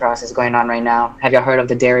gentrification process going on right now. Have you heard of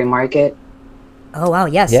the Dairy Market? Oh wow,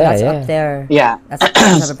 yes, Yeah, that's yeah. up there. Yeah.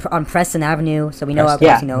 That's on Preston Avenue, so we know, of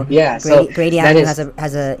Preston. course, Yeah. Grady, So Grady that Avenue is-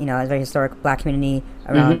 has a a very historic Black community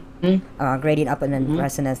around Grady and up, and then Mhm.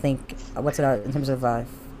 Preston. I think what's it in terms of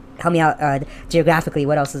help me out geographically?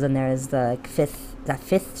 What else is in there? Is the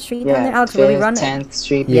Fifth Street on there, Alex? Where we run 10th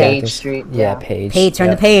Street, Yeah, Page there's- Street. Yeah, Page. Page, turn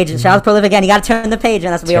yeah. the page. Shout out to Prolific again. You gotta turn the page,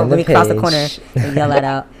 and that's Turn when we the cross the corner. page. We yell that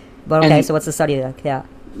out. But okay, And- so what's the study like? Yeah,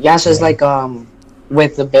 Yeah, so it's like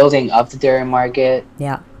with the building of the Dairy Market.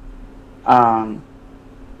 yeah,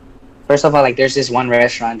 First of all, like there's this one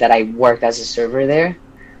restaurant that I worked as a server there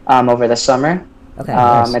over the summer. okay.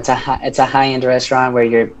 Nice. It's a high end restaurant where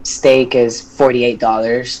your steak is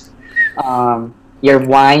 $48. Your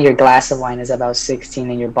wine, your glass of wine is about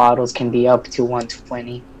 16, and your bottles can be up to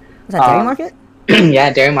 120. Is that Dairy um, Market?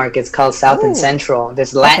 Yeah, Dairy Market's called South Ooh. and Central.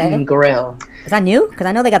 This Latin Okay. grill. Is that new? Because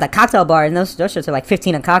I know they got the cocktail bar, and those shirts are like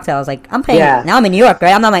 15 a cocktail. I was like, I'm paying. Yeah. Now I'm in New York,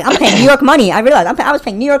 right? I'm paying New York money. I realized I was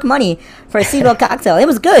paying New York money for a Seagull cocktail. It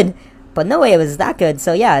was good, but no way it was that good.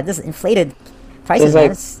 So yeah, this inflated prices, It's man.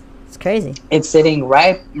 like- It's crazy. It's sitting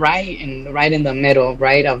right in the middle,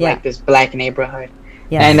 right of Yeah. like this black neighborhood.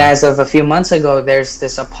 Yeah. And as of a few months ago, there's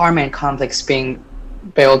this apartment complex being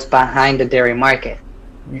built behind the Dairy Market.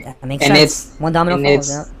 That makes and sense. One domino and falls.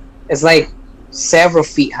 it's- It's like several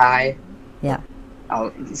feet high. Yeah.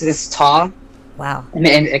 Oh, it's tall, Wow. and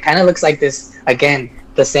it kind of looks like this again,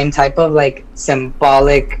 the same type of like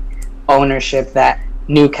symbolic ownership that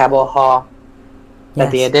New Cabell Hall,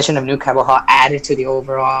 that the Yes. addition of New Cabell Hall added to the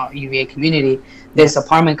overall UVA community. This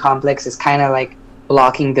apartment complex is kind of like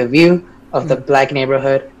blocking the view of the black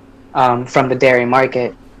neighborhood from the Dairy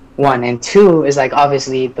Market. One and two is like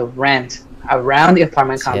obviously the rent around the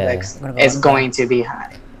apartment complex Gonna go is up, going to be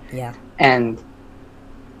high. Yeah. And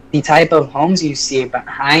the type of homes you see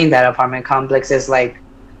behind that apartment complex is like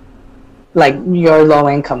like your low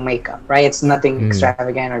income makeup, right? It's nothing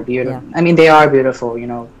extravagant or beautiful. Yeah. I mean, they are beautiful, you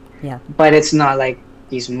know, Yeah. but it's not like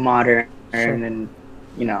these modern Sure. and,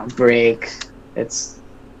 you know, brick. It's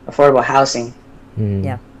affordable housing.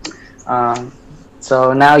 Yeah.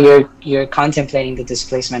 So now you're contemplating the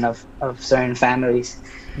displacement of certain families.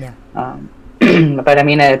 Yeah. But I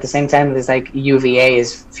mean, at the same time, it's like UVA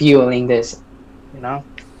is fueling this, you know.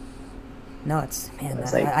 No, it's man.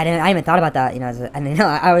 It's I, like- I didn't. I even thought about that. You know, and you know,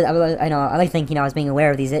 I know. I like to think. You know, I was being aware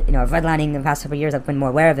of these. You know, redlining the past couple of years. I've been more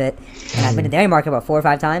aware of it. And I've been to the dairy market about 4 or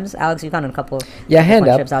 5 times. Alex, you've gone on a couple. Yeah, hand fun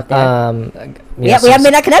up. trips out there. We Yeah, we have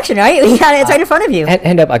made that connection, right? We got it. It's right in front of you.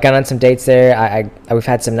 Hand up. I got on some dates there. We've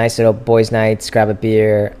had some nice little boys' nights, grab a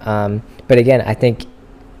beer. But again, I think,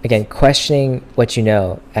 questioning what you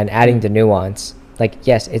know and adding the nuance. Like,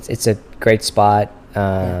 yes, it's a great spot.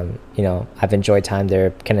 You know, I've enjoyed time there.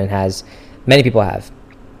 Kenan has. Many people have.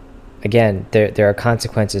 Again, there are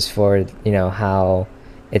consequences for, you know, how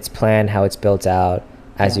it's planned, how it's built out,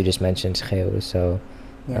 as you just mentioned, Kheu. So,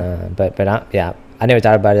 but I never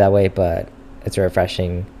thought about it that way, but it's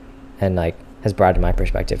refreshing and like has broadened my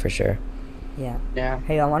perspective for sure. Yeah. Yeah.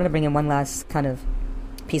 Hey, I wanted to bring in one last kind of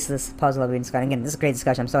piece of this puzzle that we've been discussing. Again, this is a great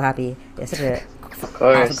discussion. I'm so happy. It's such a Of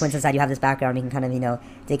course. awesome coincidence that you have this background. We can kind of, you know,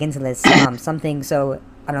 dig into this. Something. So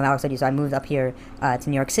I don't know how I told you. So I moved up here to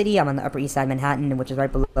New York City. I'm on the Upper East Side, Manhattan, which is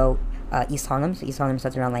right below East Harlem. So East Harlem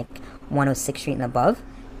starts around like 106th Street and above.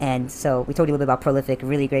 And so we told you a little bit about Prolific,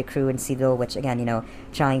 really great crew in Seville, which again, you know,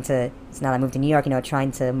 trying to, so now that I moved to New York, you know,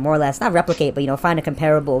 trying to more or less, not replicate, but, you know, find a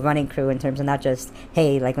comparable running crew in terms of not just,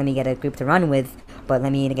 hey, like, let me get a group to run with, but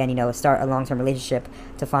let me, again, you know, start a long-term relationship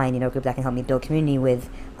to find, you know, a group that can help me build community with.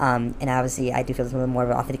 And obviously, I do feel there's a little more of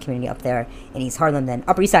an authentic community up there in East Harlem than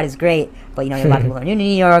Upper East Side is great, but, you know, a lot of people are new to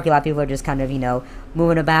New York, a lot of people are just kind of, you know,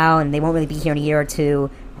 moving about, and they won't really be here in a year or two.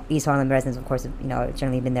 East Harlem residents, of course, have, you know,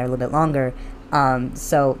 generally been there a little bit longer.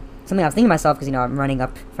 So something I was thinking to myself, because, you know, I'm running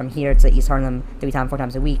up from here to East Harlem 4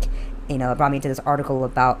 times a week, you know, it brought me to this article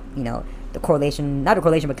about, you know, the correlation, not a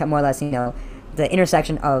correlation, but more or less, you know, the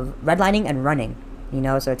intersection of redlining and running, you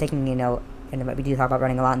know, so taking, you know, and we do talk about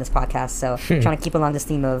running a lot in this podcast, so trying to keep along this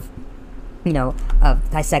theme of, you know, of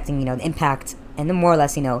dissecting, you know, the impact, and then more or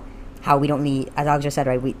less, you know, how we don't need, as Alex just said,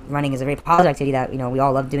 right, running is a very positive activity that, you know, we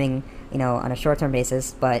all love doing, you know, on a short-term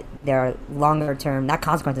basis, but there are longer-term, not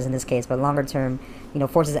consequences in this case, but longer-term, you know,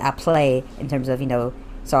 forces at play in terms of, you know,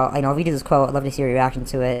 so, you know, I'll read you this quote, I'd love to hear your reaction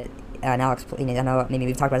to it, and Alex, you know, I know maybe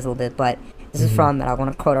we've talked about this a little bit, but this is from, and I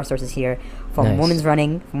want to quote our sources here, from Women's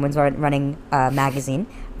Running magazine.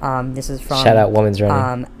 This is from... Shout out Women's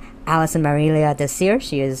Running. Alison Marilia Desir.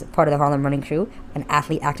 She is part of the Harlem Running crew, an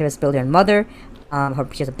athlete, activist, builder, and mother.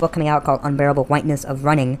 She has a book coming out called Unbearable Whiteness of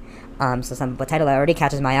Running. So some title that already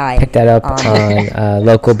catches my eye. Pick that up on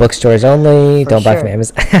local bookstores only. Don't buy from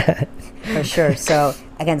Amazon. For sure. So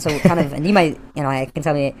again, so kind of, and you might, you know, I can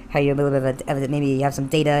tell me how you're a little bit of maybe you have some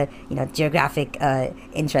data, you know, geographic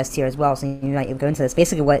interest here as well. So you might go into this.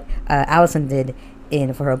 Basically, what Allison did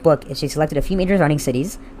for her book is she selected a few major running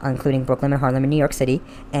cities, including Brooklyn and Harlem and New York City,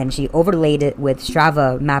 and she overlaid it with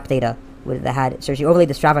Strava map data. So she overlaid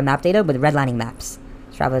the Strava map data with redlining maps.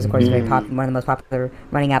 Strava is, of course, one of the most popular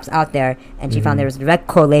running apps out there, and she found there was a direct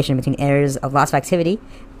correlation between areas of loss of activity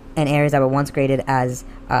and areas that were once graded as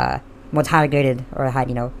once higher graded or had,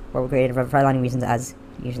 you know, or were graded for redlining reasons as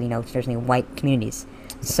usually, you know, traditionally white communities.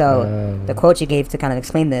 So the quote she gave to kind of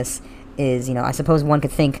explain this is, you know, I suppose one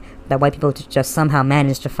could think that white people just somehow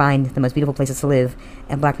managed to find the most beautiful places to live,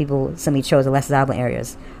 and black people simply chose the less desirable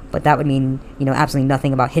areas. But that would mean, you know, absolutely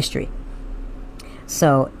nothing about history.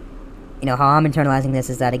 So, you know, how I'm internalizing this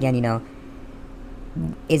is that, again, you know,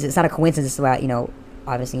 it's not a coincidence that, you know,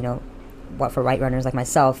 obviously, you know, what for white runners like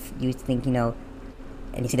myself, you think, you know,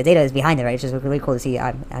 and you see the data is behind it, right? It's just really cool to see.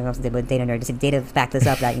 I'm also a data nerd to see data back this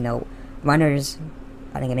up that, you know, runners,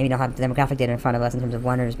 I think I maybe don't have the demographic data in front of us in terms of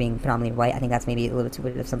runners being predominantly white. I think that's maybe a little bit too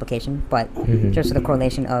big of simplification, but just for the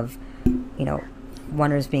correlation of, you know,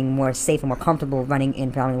 runners being more safe and more comfortable running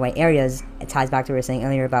in predominantly white areas, it ties back to what we were saying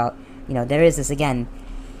earlier about, you know, there is this, again,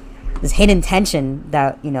 this hidden tension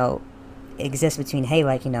that, you know, exists between, hey,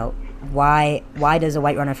 like, you know, why does a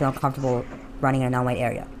white runner feel uncomfortable running in a non-white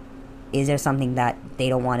area? Is there something that they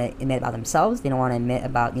don't want to admit about themselves? They don't want to admit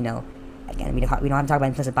about, you know, again, we don't have to talk about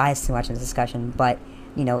implicit bias too much in this discussion, but,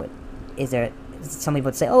 you know, is there, some people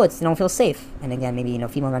would say, oh, they don't feel safe. And again, maybe, you know,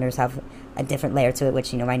 female runners have a different layer to it,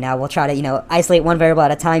 which, you know, right now we'll try to, you know, isolate one variable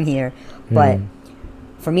at a time here. But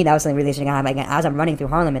for me, that was something really interesting. Again, as I'm running through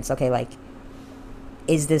Harlem, it's okay, like,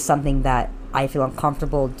 is this something that I feel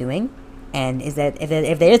uncomfortable doing? And is that,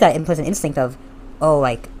 if there is that implicit instinct of, oh,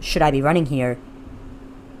 like, should I be running here?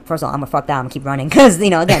 first of all, I'm gonna fuck that. I'm gonna keep running because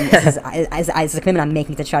again, this is as a commitment I'm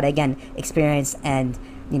making to try to again experience and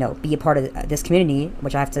be a part of this community,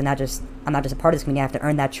 which I have to I'm not just a part of this community. I have to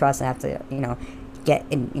earn that trust. And I have to get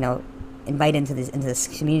in invite into this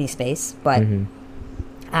community space. But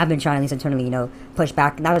I've been trying at least internally push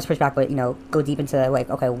back, not just push back, but go deep into like,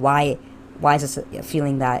 okay, why is this a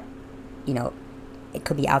feeling that it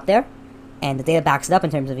could be out there, and the data backs it up in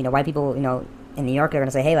terms of white people in New York are gonna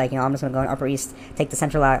say, hey, like I'm just gonna go in Upper East, take the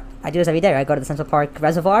Central. I do this every day. I go to the Central Park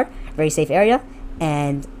Reservoir, very safe area,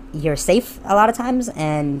 and you're safe a lot of times.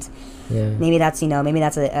 And maybe that's maybe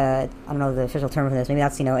that's a I don't know the official term for this. Maybe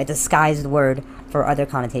that's a disguised word for other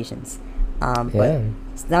connotations. But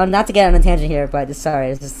not to get on a tangent here, but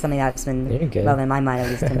sorry, it's just something that's been relevant in my mind, at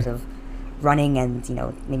least in terms of running and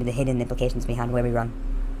maybe the hidden implications behind where we run.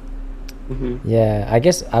 Yeah, I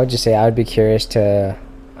guess I would just say I would be curious to.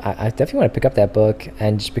 I definitely want to pick up that book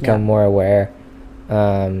and just become more aware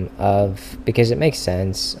of, because it makes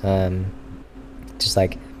sense. Just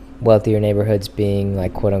like wealthier neighborhoods being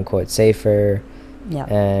like quote unquote safer,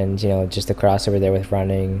 and just the crossover there with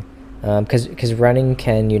running, because running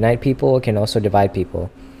can unite people, it can also divide people.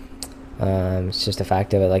 It's just a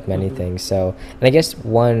fact of it, like many things. So, and I guess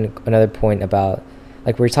another point about,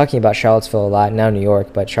 like, we're talking about Charlottesville a lot now, New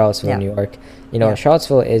York, but Charlottesville, New York,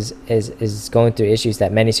 Charlottesville is going through issues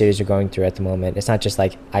that many cities are going through at the moment. It's not just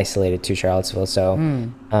like isolated to Charlottesville. So,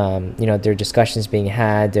 there are discussions being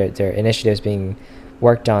had, there are initiatives being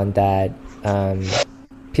worked on that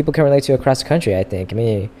people can relate to across the country, I think. I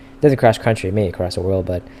mean, it doesn't across the country, maybe across the world,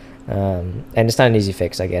 but, and it's not an easy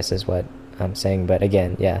fix, I guess, is what I'm saying. But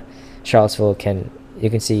again, Charlottesville you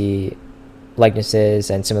can see likenesses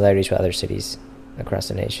and similarities with other cities across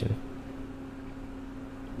the nation.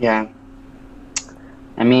 Yeah.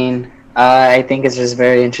 I mean, I think it's just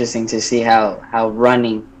very interesting to see how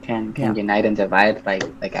running can unite and divide,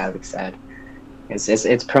 like Alex said.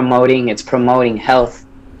 It's promoting health,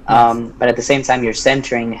 but at the same time you're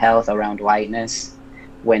centering health around whiteness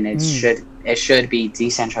when it should be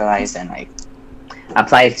decentralized and like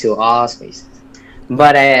applied to all spaces.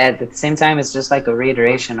 But at the same time, it's just like a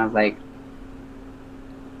reiteration of like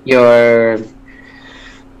your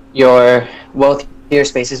wealthier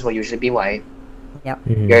spaces will usually be white.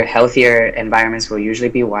 Your healthier environments will usually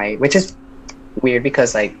be white, which is weird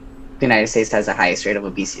because like the United States has the highest rate of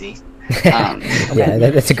obesity.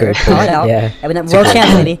 That's a great point. World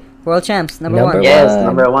champs, baby. World champs, number one. Yes,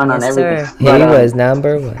 number one on everything. He was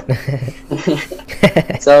number one.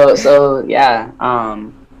 So yeah.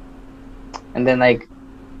 And then like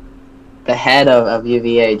the head of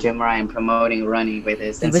UVA, Jim Ryan, promoting running with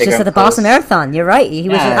his Instagram. He was just at the Boston Marathon. You're right. He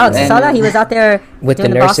was out. You saw that? He was out there with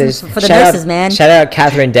doing the nurses. For the nurses, man. Shout out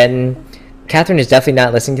Catherine Denton. Catherine is definitely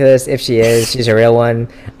not listening to this. If she is, she's a real one.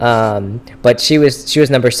 But she was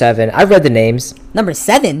number 7. I've read the names. Number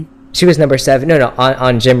 7? She was number 7. No,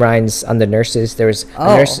 on Jim Ryan's, on the nurses. There was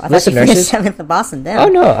a list of nurses. 7th in Boston. Damn. Oh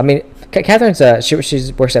no, I mean Catherine's she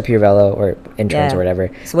works at Pure Velo or interns or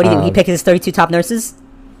whatever. So what do you think? He picked his 32 top nurses?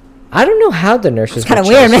 I don't know how the nurses. It's kind of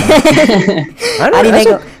weird, man. How do you make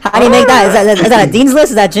that? Is that a dean's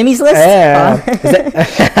list? Is that Jimmy's list? Yeah.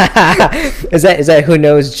 Is that who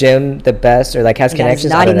knows Jim the best or like has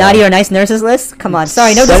connections? Naughty or nice nurses list? Come on,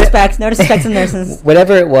 sorry, no disrespect, no disrespect to nurses.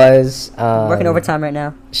 Whatever it was. Working overtime right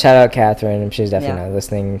now. Shout out Catherine. She's definitely not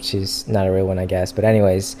listening. She's not a real one, I guess. But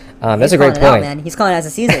anyways, that's a great point. Out, man. He's calling it as a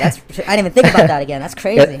season. I didn't even think about that again. That's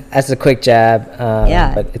crazy. That's a quick jab.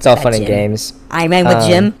 But it's all fun and games. I ran with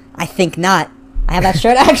Jim. I think not. I have that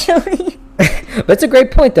shirt actually. But it's a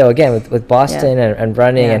great point though. Again, with Boston and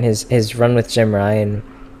running and his run with Jim Ryan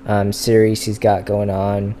series he's got going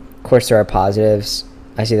on. Of course, there are positives.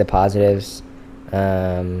 I see the positives.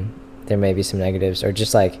 There may be some negatives, or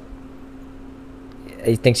just like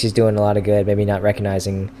he thinks he's doing a lot of good, maybe not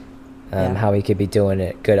recognizing how he could be doing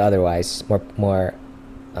it good otherwise, more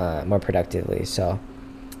productively. So.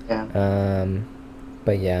 Yeah.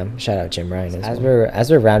 But yeah, shout out Jim Ryan as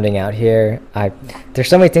we're rounding out here. There's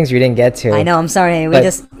so many things we didn't get to. I know. I'm sorry. You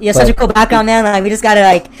have such a cool background, man. Like we just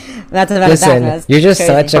gotta listen. You're just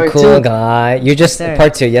such a cool guy. You're just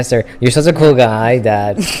part 2. Yes, sir. You're such a cool guy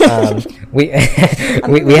that we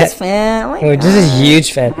had fan. We're just a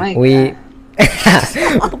huge fan. Can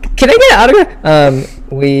I get an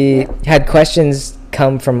autograph? We had questions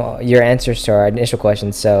come from your answers to our initial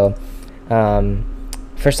questions. So.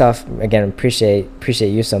 First off, again, appreciate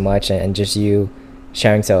you so much and just you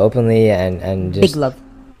sharing so openly and just big love.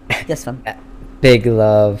 Yes, fam. Big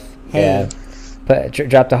love. Hey. Yeah.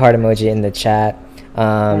 Drop the heart emoji in the chat.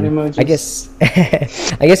 I guess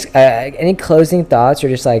any closing thoughts or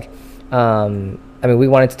just like I mean, we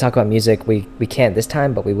wanted to talk about music. We can't this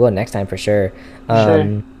time, but we will next time for sure.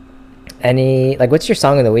 Sure. Any, like, what's your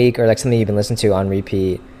song of the week, or like something you've been listening to on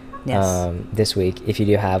repeat Yes. this week, if you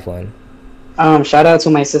do have one? Shout out to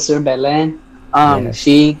my sister Belen. Yes.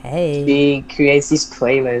 She Hey. creates these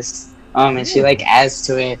playlists. And she like adds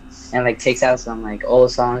to it and like takes out some like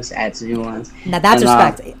old songs, adds new ones. Now that's And,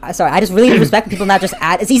 respect. Sorry, I just really respect when people not just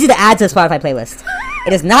add. It's easy to add to a Spotify playlist.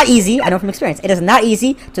 It is not easy. I know from experience. It is not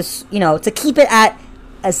easy to to keep it at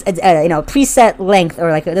a preset length,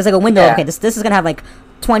 or like there's like a window. Yeah. Okay, this is gonna have like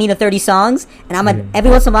 20 to 30 songs, and I'm gonna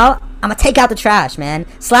every once in a while I'm gonna take out the trash, man.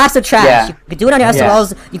 Slash the trash. Yeah. You could do it on your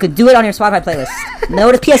SOLs. You could do it on your Spotify playlist.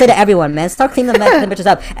 No, the PSA to everyone, man. Start cleaning them bitches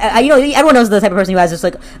up. Everyone knows the type of person who has just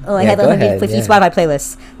like, oh, I Yeah, have go ahead, yeah. Spotify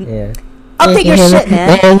playlists. Yeah. Update your shit, man.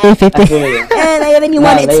 I feel you. And I haven't you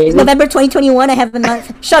won. Nah, It's lady. November 2021. I haven't.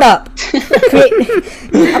 Shut up.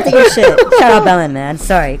 Update your shit. Shout out Belen, man.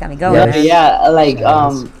 Sorry, got me going. Yeah, man. yeah, like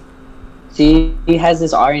Nice. she has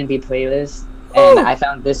this R&B playlist, and I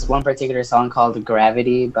found this one particular song called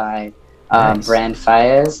 "Gravity" by Nice. Brand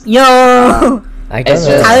Fayez. Yo, I It's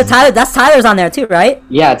don't know. just- Tyler, that's Tyler's on there too, right?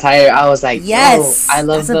 Yeah, Tyler. I was like, Yes. yo, I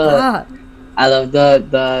love that's a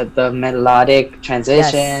bop. the melodic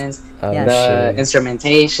transitions, Oh, Yeah. the shit.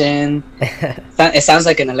 instrumentation. It sounds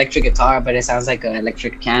like an electric guitar, but it sounds like an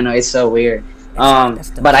electric piano. It's so weird. That's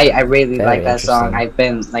dope. But I really Very like that song. interesting. I've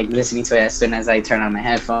been like listening to it as soon as I turn on my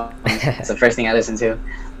headphones. It's the first thing I listen to.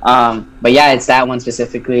 But yeah, it's that one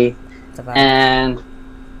specifically. It's a vibe. And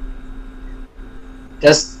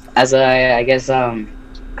just as a, I guess,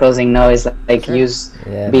 closing note is like Sure. use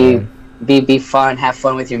Yeah, be man. be fun, have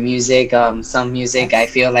fun with your music. Some music I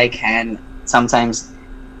feel like can sometimes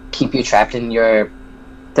keep you trapped in your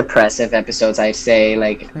depressive episodes. I'd say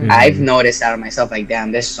like I've noticed out of myself like,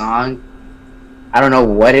 damn, this song, I don't know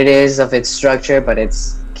what it is of its structure, but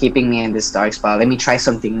it's keeping me in this dark spot. Let me try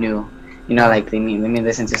something new. Like let me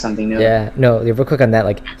listen to something new. Yeah, no, real quick on that,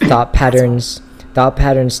 like thought patterns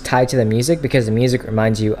tied to the music, because the music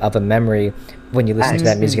reminds you of a memory when you listen to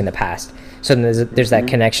that music in the past. So then there's that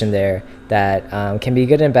connection there that can be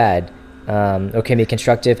good and bad, or can be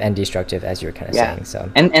constructive and destructive, as you were kind of Yeah. saying. So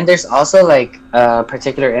And there's also like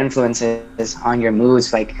particular influences on your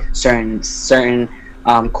moods, like certain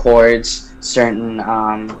chords,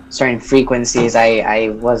 certain frequencies. I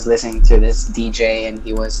was listening to this DJ, and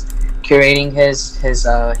he was curating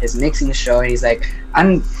his mixing show, and he's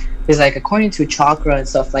like, according to chakra and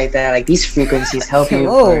stuff like that, like these frequencies help you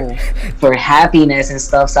Whoa. for happiness and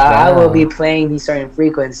stuff. So I will Wow. be playing these certain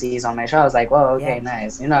frequencies on my show. I was like, whoa, okay, Yeah.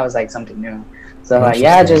 nice. I was like something new. So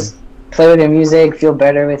yeah, Interesting. just play with your music, feel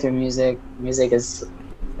better with your music. Music is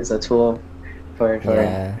a tool for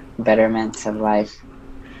yeah. betterment of life.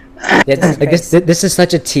 Yeah, like this is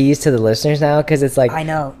such a tease to the listeners now, because it's like I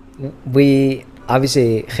know. we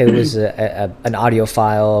obviously Khil is an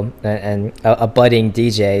audiophile and a budding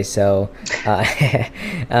DJ, so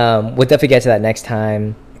we'll definitely get to that next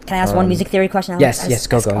time. Can I ask one music theory question? Yes,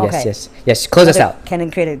 go, yes, close us out.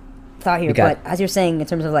 Can create a thought here, You got but as you're saying, in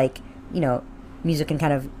terms of like, music can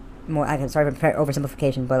kind of more. I'm sorry for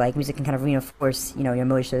oversimplification, but like music can kind of reinforce, your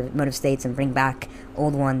emotive states and bring back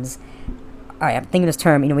old ones. All right, I'm thinking this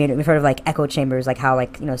term. We've heard of like echo chambers, like how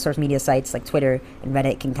like social media sites like Twitter and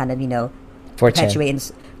Reddit can kind of 4chan. perpetuate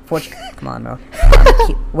and come on, bro.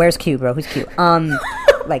 Where's Q, bro? Who's Q?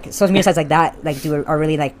 Like social media sites like that, like are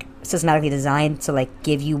really like systematically designed to like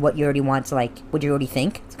give you what you already want to like what you already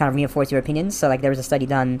think to kind of reinforce your opinions. So like there was a study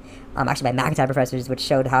done actually by McIntyre professors which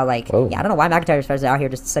showed how like Whoa. I don't know why McIntyre professors are out here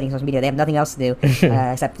just studying social media. They have nothing else to do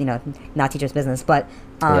except not teach us business. But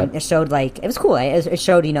Yep. it showed like it was cool. It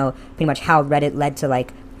showed pretty much how Reddit led to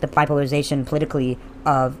like the bipolarization politically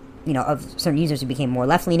of of certain users who became more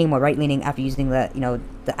left leaning, more right leaning after using the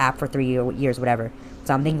app for 3 years, whatever.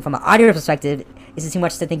 So I'm thinking from an audio perspective, is it too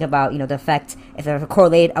much to think about the effect if there's a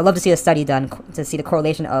correlate? I'd love to see a study done to see the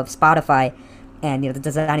correlation of Spotify and the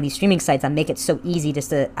design of these streaming sites that make it so easy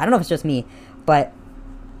just to. I don't know if it's just me, but.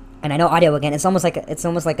 And I know audio again. It's almost like a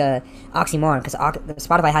oxymoron because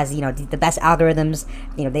Spotify has the best algorithms.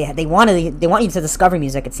 They want you to discover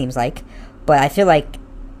music. It seems like, but I feel like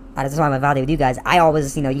this is why I'm value with you guys. I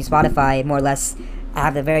always use Spotify more or less.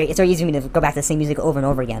 It's very easy for me to go back to the same music over and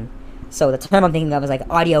over again. So the term I'm thinking of is like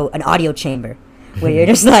an audio chamber, where you're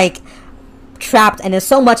just like trapped, and there's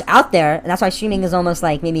so much out there, and that's why streaming is almost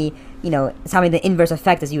like maybe it's having the inverse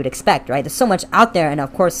effect as you would expect, right? There's so much out there, and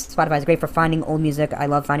of course Spotify is great for finding old music. I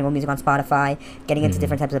love finding old music on Spotify, getting into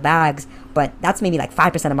different types of bags, but that's maybe like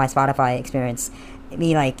 5% of my Spotify experience.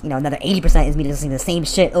 Me like another 80% is me listening to the same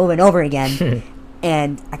shit over and over again.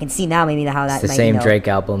 And I can see now maybe how that It's the might, same Drake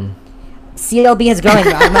album. CLB is growing.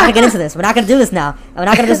 I'm not gonna get into this. We're not gonna do this now. They're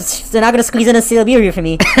not gonna squeeze in a CLB review for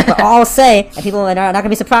me. But all I'll say, and people are not gonna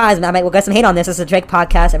be surprised. We'll get some hate on this. This is a Drake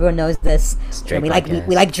podcast. Everyone knows this. Drake we podcast.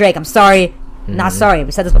 like Drake. I'm sorry. Not sorry.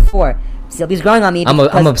 We said this before. CLB's growing on me. I'm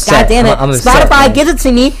because, upset. God damn it! I'm upset, Spotify man. gives it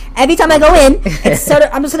to me every time I go in.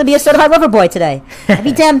 I'm just gonna be a certified lover boy today.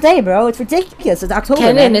 Every damn day, bro. It's ridiculous. It's October.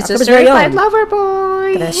 Kenan man. is a October's very certified own. lover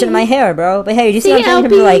boy. Got that shit in my hair, bro. But hey, do you see what I'm saying? In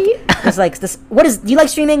terms of, like, it's like this. What is? Do you like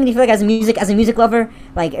streaming? Do you feel like as a music lover,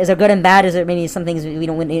 like, is there good and bad? Is there maybe some things we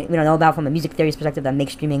don't know about from a music theory's perspective that make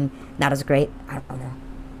streaming not as great? I don't know.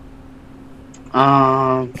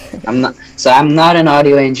 I'm not an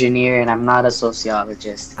audio engineer and I'm not a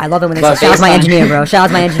sociologist. I love it when they But say, "Shout out based my on- engineer, bro. Shout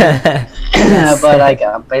out my engineer." But like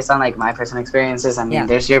based on like my personal experiences, I mean, Yeah.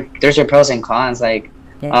 there's your pros and cons. Like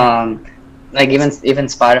Yeah. like even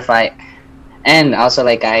Spotify, and also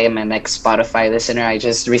like I am an ex-Spotify listener. I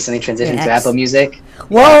just recently transitioned You're an to ex. Apple Music.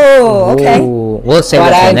 Whoa. Okay. Ooh, we'll save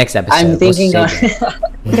But that for the I'm- next episode. I'm We'll thinking save that.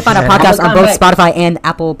 You can find our I'm podcast gonna on come both back. Spotify and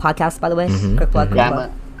Apple Podcasts, by the way. Mhm. Quick plug. Yeah, Quick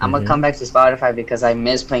plug. I'm gonna come back to Spotify because I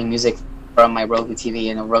miss playing music from my Roku TV,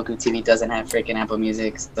 and Roku TV doesn't have freaking Apple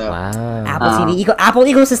Music. So Wow. Apple TV, Apple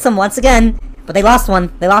ecosystem once again, but they lost one.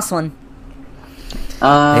 They lost one.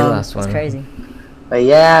 It's crazy. But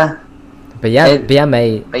yeah, But yeah, It- but yeah,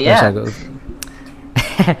 mate. but yeah.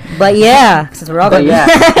 But yeah, since we're all But good.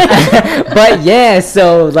 yeah. But yeah,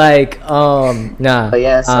 so like, nah. but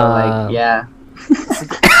yeah. So Uh, like yeah.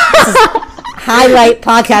 Highlight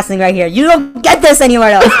podcasting right here. You don't get this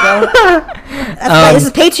anywhere else, bro. That's right. This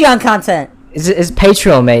is Patreon content. It's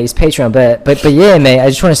Patreon, mate. It's Patreon, but yeah, mate. I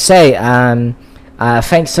just want to say,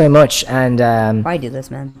 thanks so much, and Why do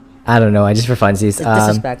this, man? I don't know. I just for funsies. It's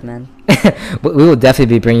disrespect, man. We will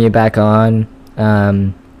definitely be bringing you back on,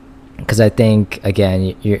 because I think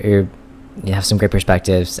again you have some great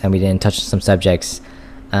perspectives, and we didn't touch some subjects.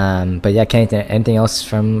 But yeah, anything else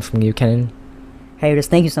from you, Kenan? Hey,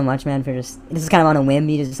 just thank you so much, man, for this is kind of on a whim.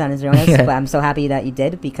 You just sounded erroneous, but I'm so happy that you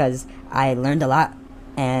did because I learned a lot.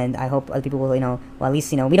 And I hope other people will, well, at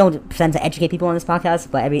least, we don't pretend to educate people on this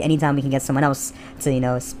podcast, but anytime we can get someone else to,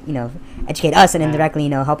 educate us and indirectly,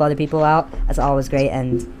 help other people out, that's always great.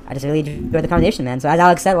 And I just really enjoyed the conversation, man. So as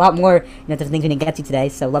Alex said, a lot more, different things we didn't get to today.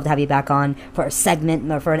 So love to have you back on for a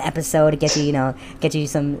segment or for an episode to get you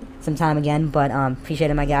some time again. But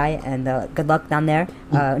appreciate it, my guy, and good luck down there.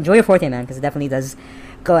 Enjoy your 4th year, man, because it definitely does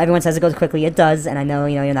go. Everyone says it goes quickly. It does, and I know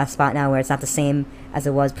you're in that spot now where it's not the same as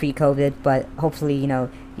it was pre-COVID, but hopefully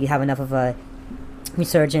you have enough of a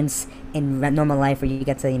resurgence in normal life where you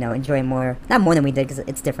get to enjoy more, not more than we did because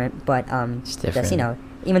it's different, but It's different. just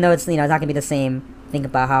even though it's it's not gonna be the same, think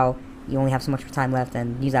about how you only have so much time left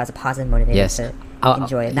and use that as a positive motivator Yes. to I'll-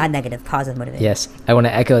 enjoy it, not negative, positive motivator. Yes, I want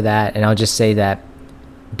to echo that, and I'll just say that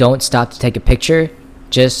don't stop to take a picture.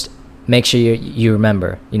 Just make sure you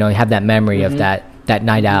remember. You have that memory of that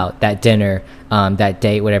night out, that dinner, that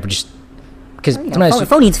date, whatever. Just because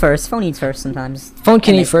phone needs first. Phone needs first sometimes. phone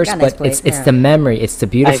can And eat first, got a nice but it's plate, yeah. the memory. It's the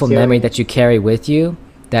beautiful I feel memory you. that you carry with you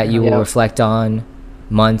that you Yeah. will reflect on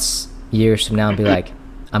months, years from now, and be like,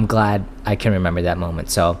 I'm glad I can remember that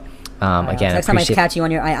moment. So again, I next time I appreciate. catch you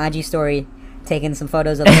on your IG story, taking some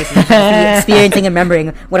photos of places you should be experiencing and remembering,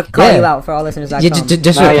 I'm gonna call Yeah. you out for all listeners. Yeah,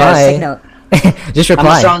 just Oh, yeah, reply. Take note. Just I'm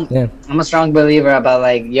reply. a strong, Yeah. I'm a strong believer about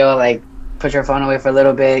like put your phone away for a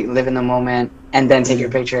little bit, live in the moment, and then take your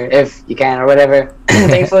picture if you can or whatever.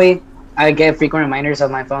 Thankfully, I get frequent reminders of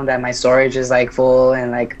my phone that my storage is like full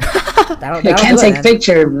and like That'll I can't do it, take man.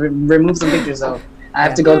 picture, remove some pictures. So I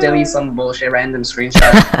have to go delete some bullshit random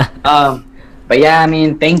screenshot. But yeah, I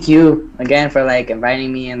mean, thank you again for like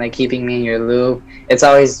inviting me and like keeping me in your loop. It's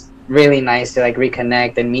always really nice to like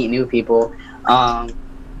reconnect and meet new people.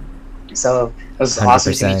 So it was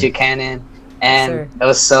awesome to 100%. meet you, Kenan, and Sir. it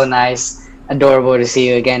was so nice, adorable to see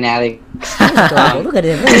you again, Alex. Adorable. Look at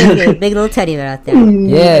it. Look at it. Big little teddy bear out there.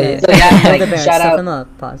 Yeah. So yeah, Hold like, the bear, shout stuff out, him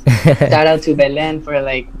up. Pause. shout out to Belen for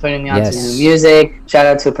like putting me on to Yes. new music. Shout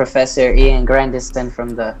out to Professor Ian Grandiston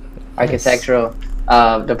from the architectural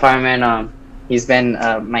department. He's been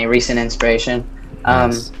my recent inspiration.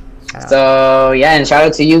 Nice. Shout out. So yeah, and shout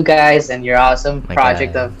out to you guys and your awesome My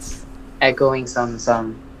project God. of echoing some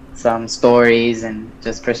stories and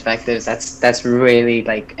just perspectives. That's really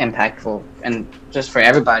like impactful and just for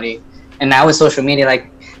everybody. And now with social media, like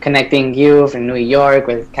connecting you from New York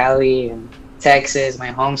with Cali and Texas,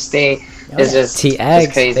 my home state, is just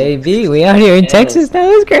TX, crazy. baby. We out here in Yes. Texas. That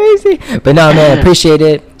was crazy. But no, man, appreciate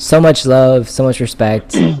it. So much love, so much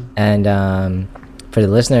respect. And for the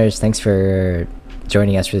listeners, thanks for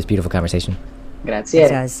joining us for this beautiful conversation. Grazie.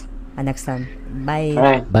 Thanks, guys. And next time. Bye. All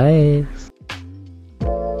right. Bye.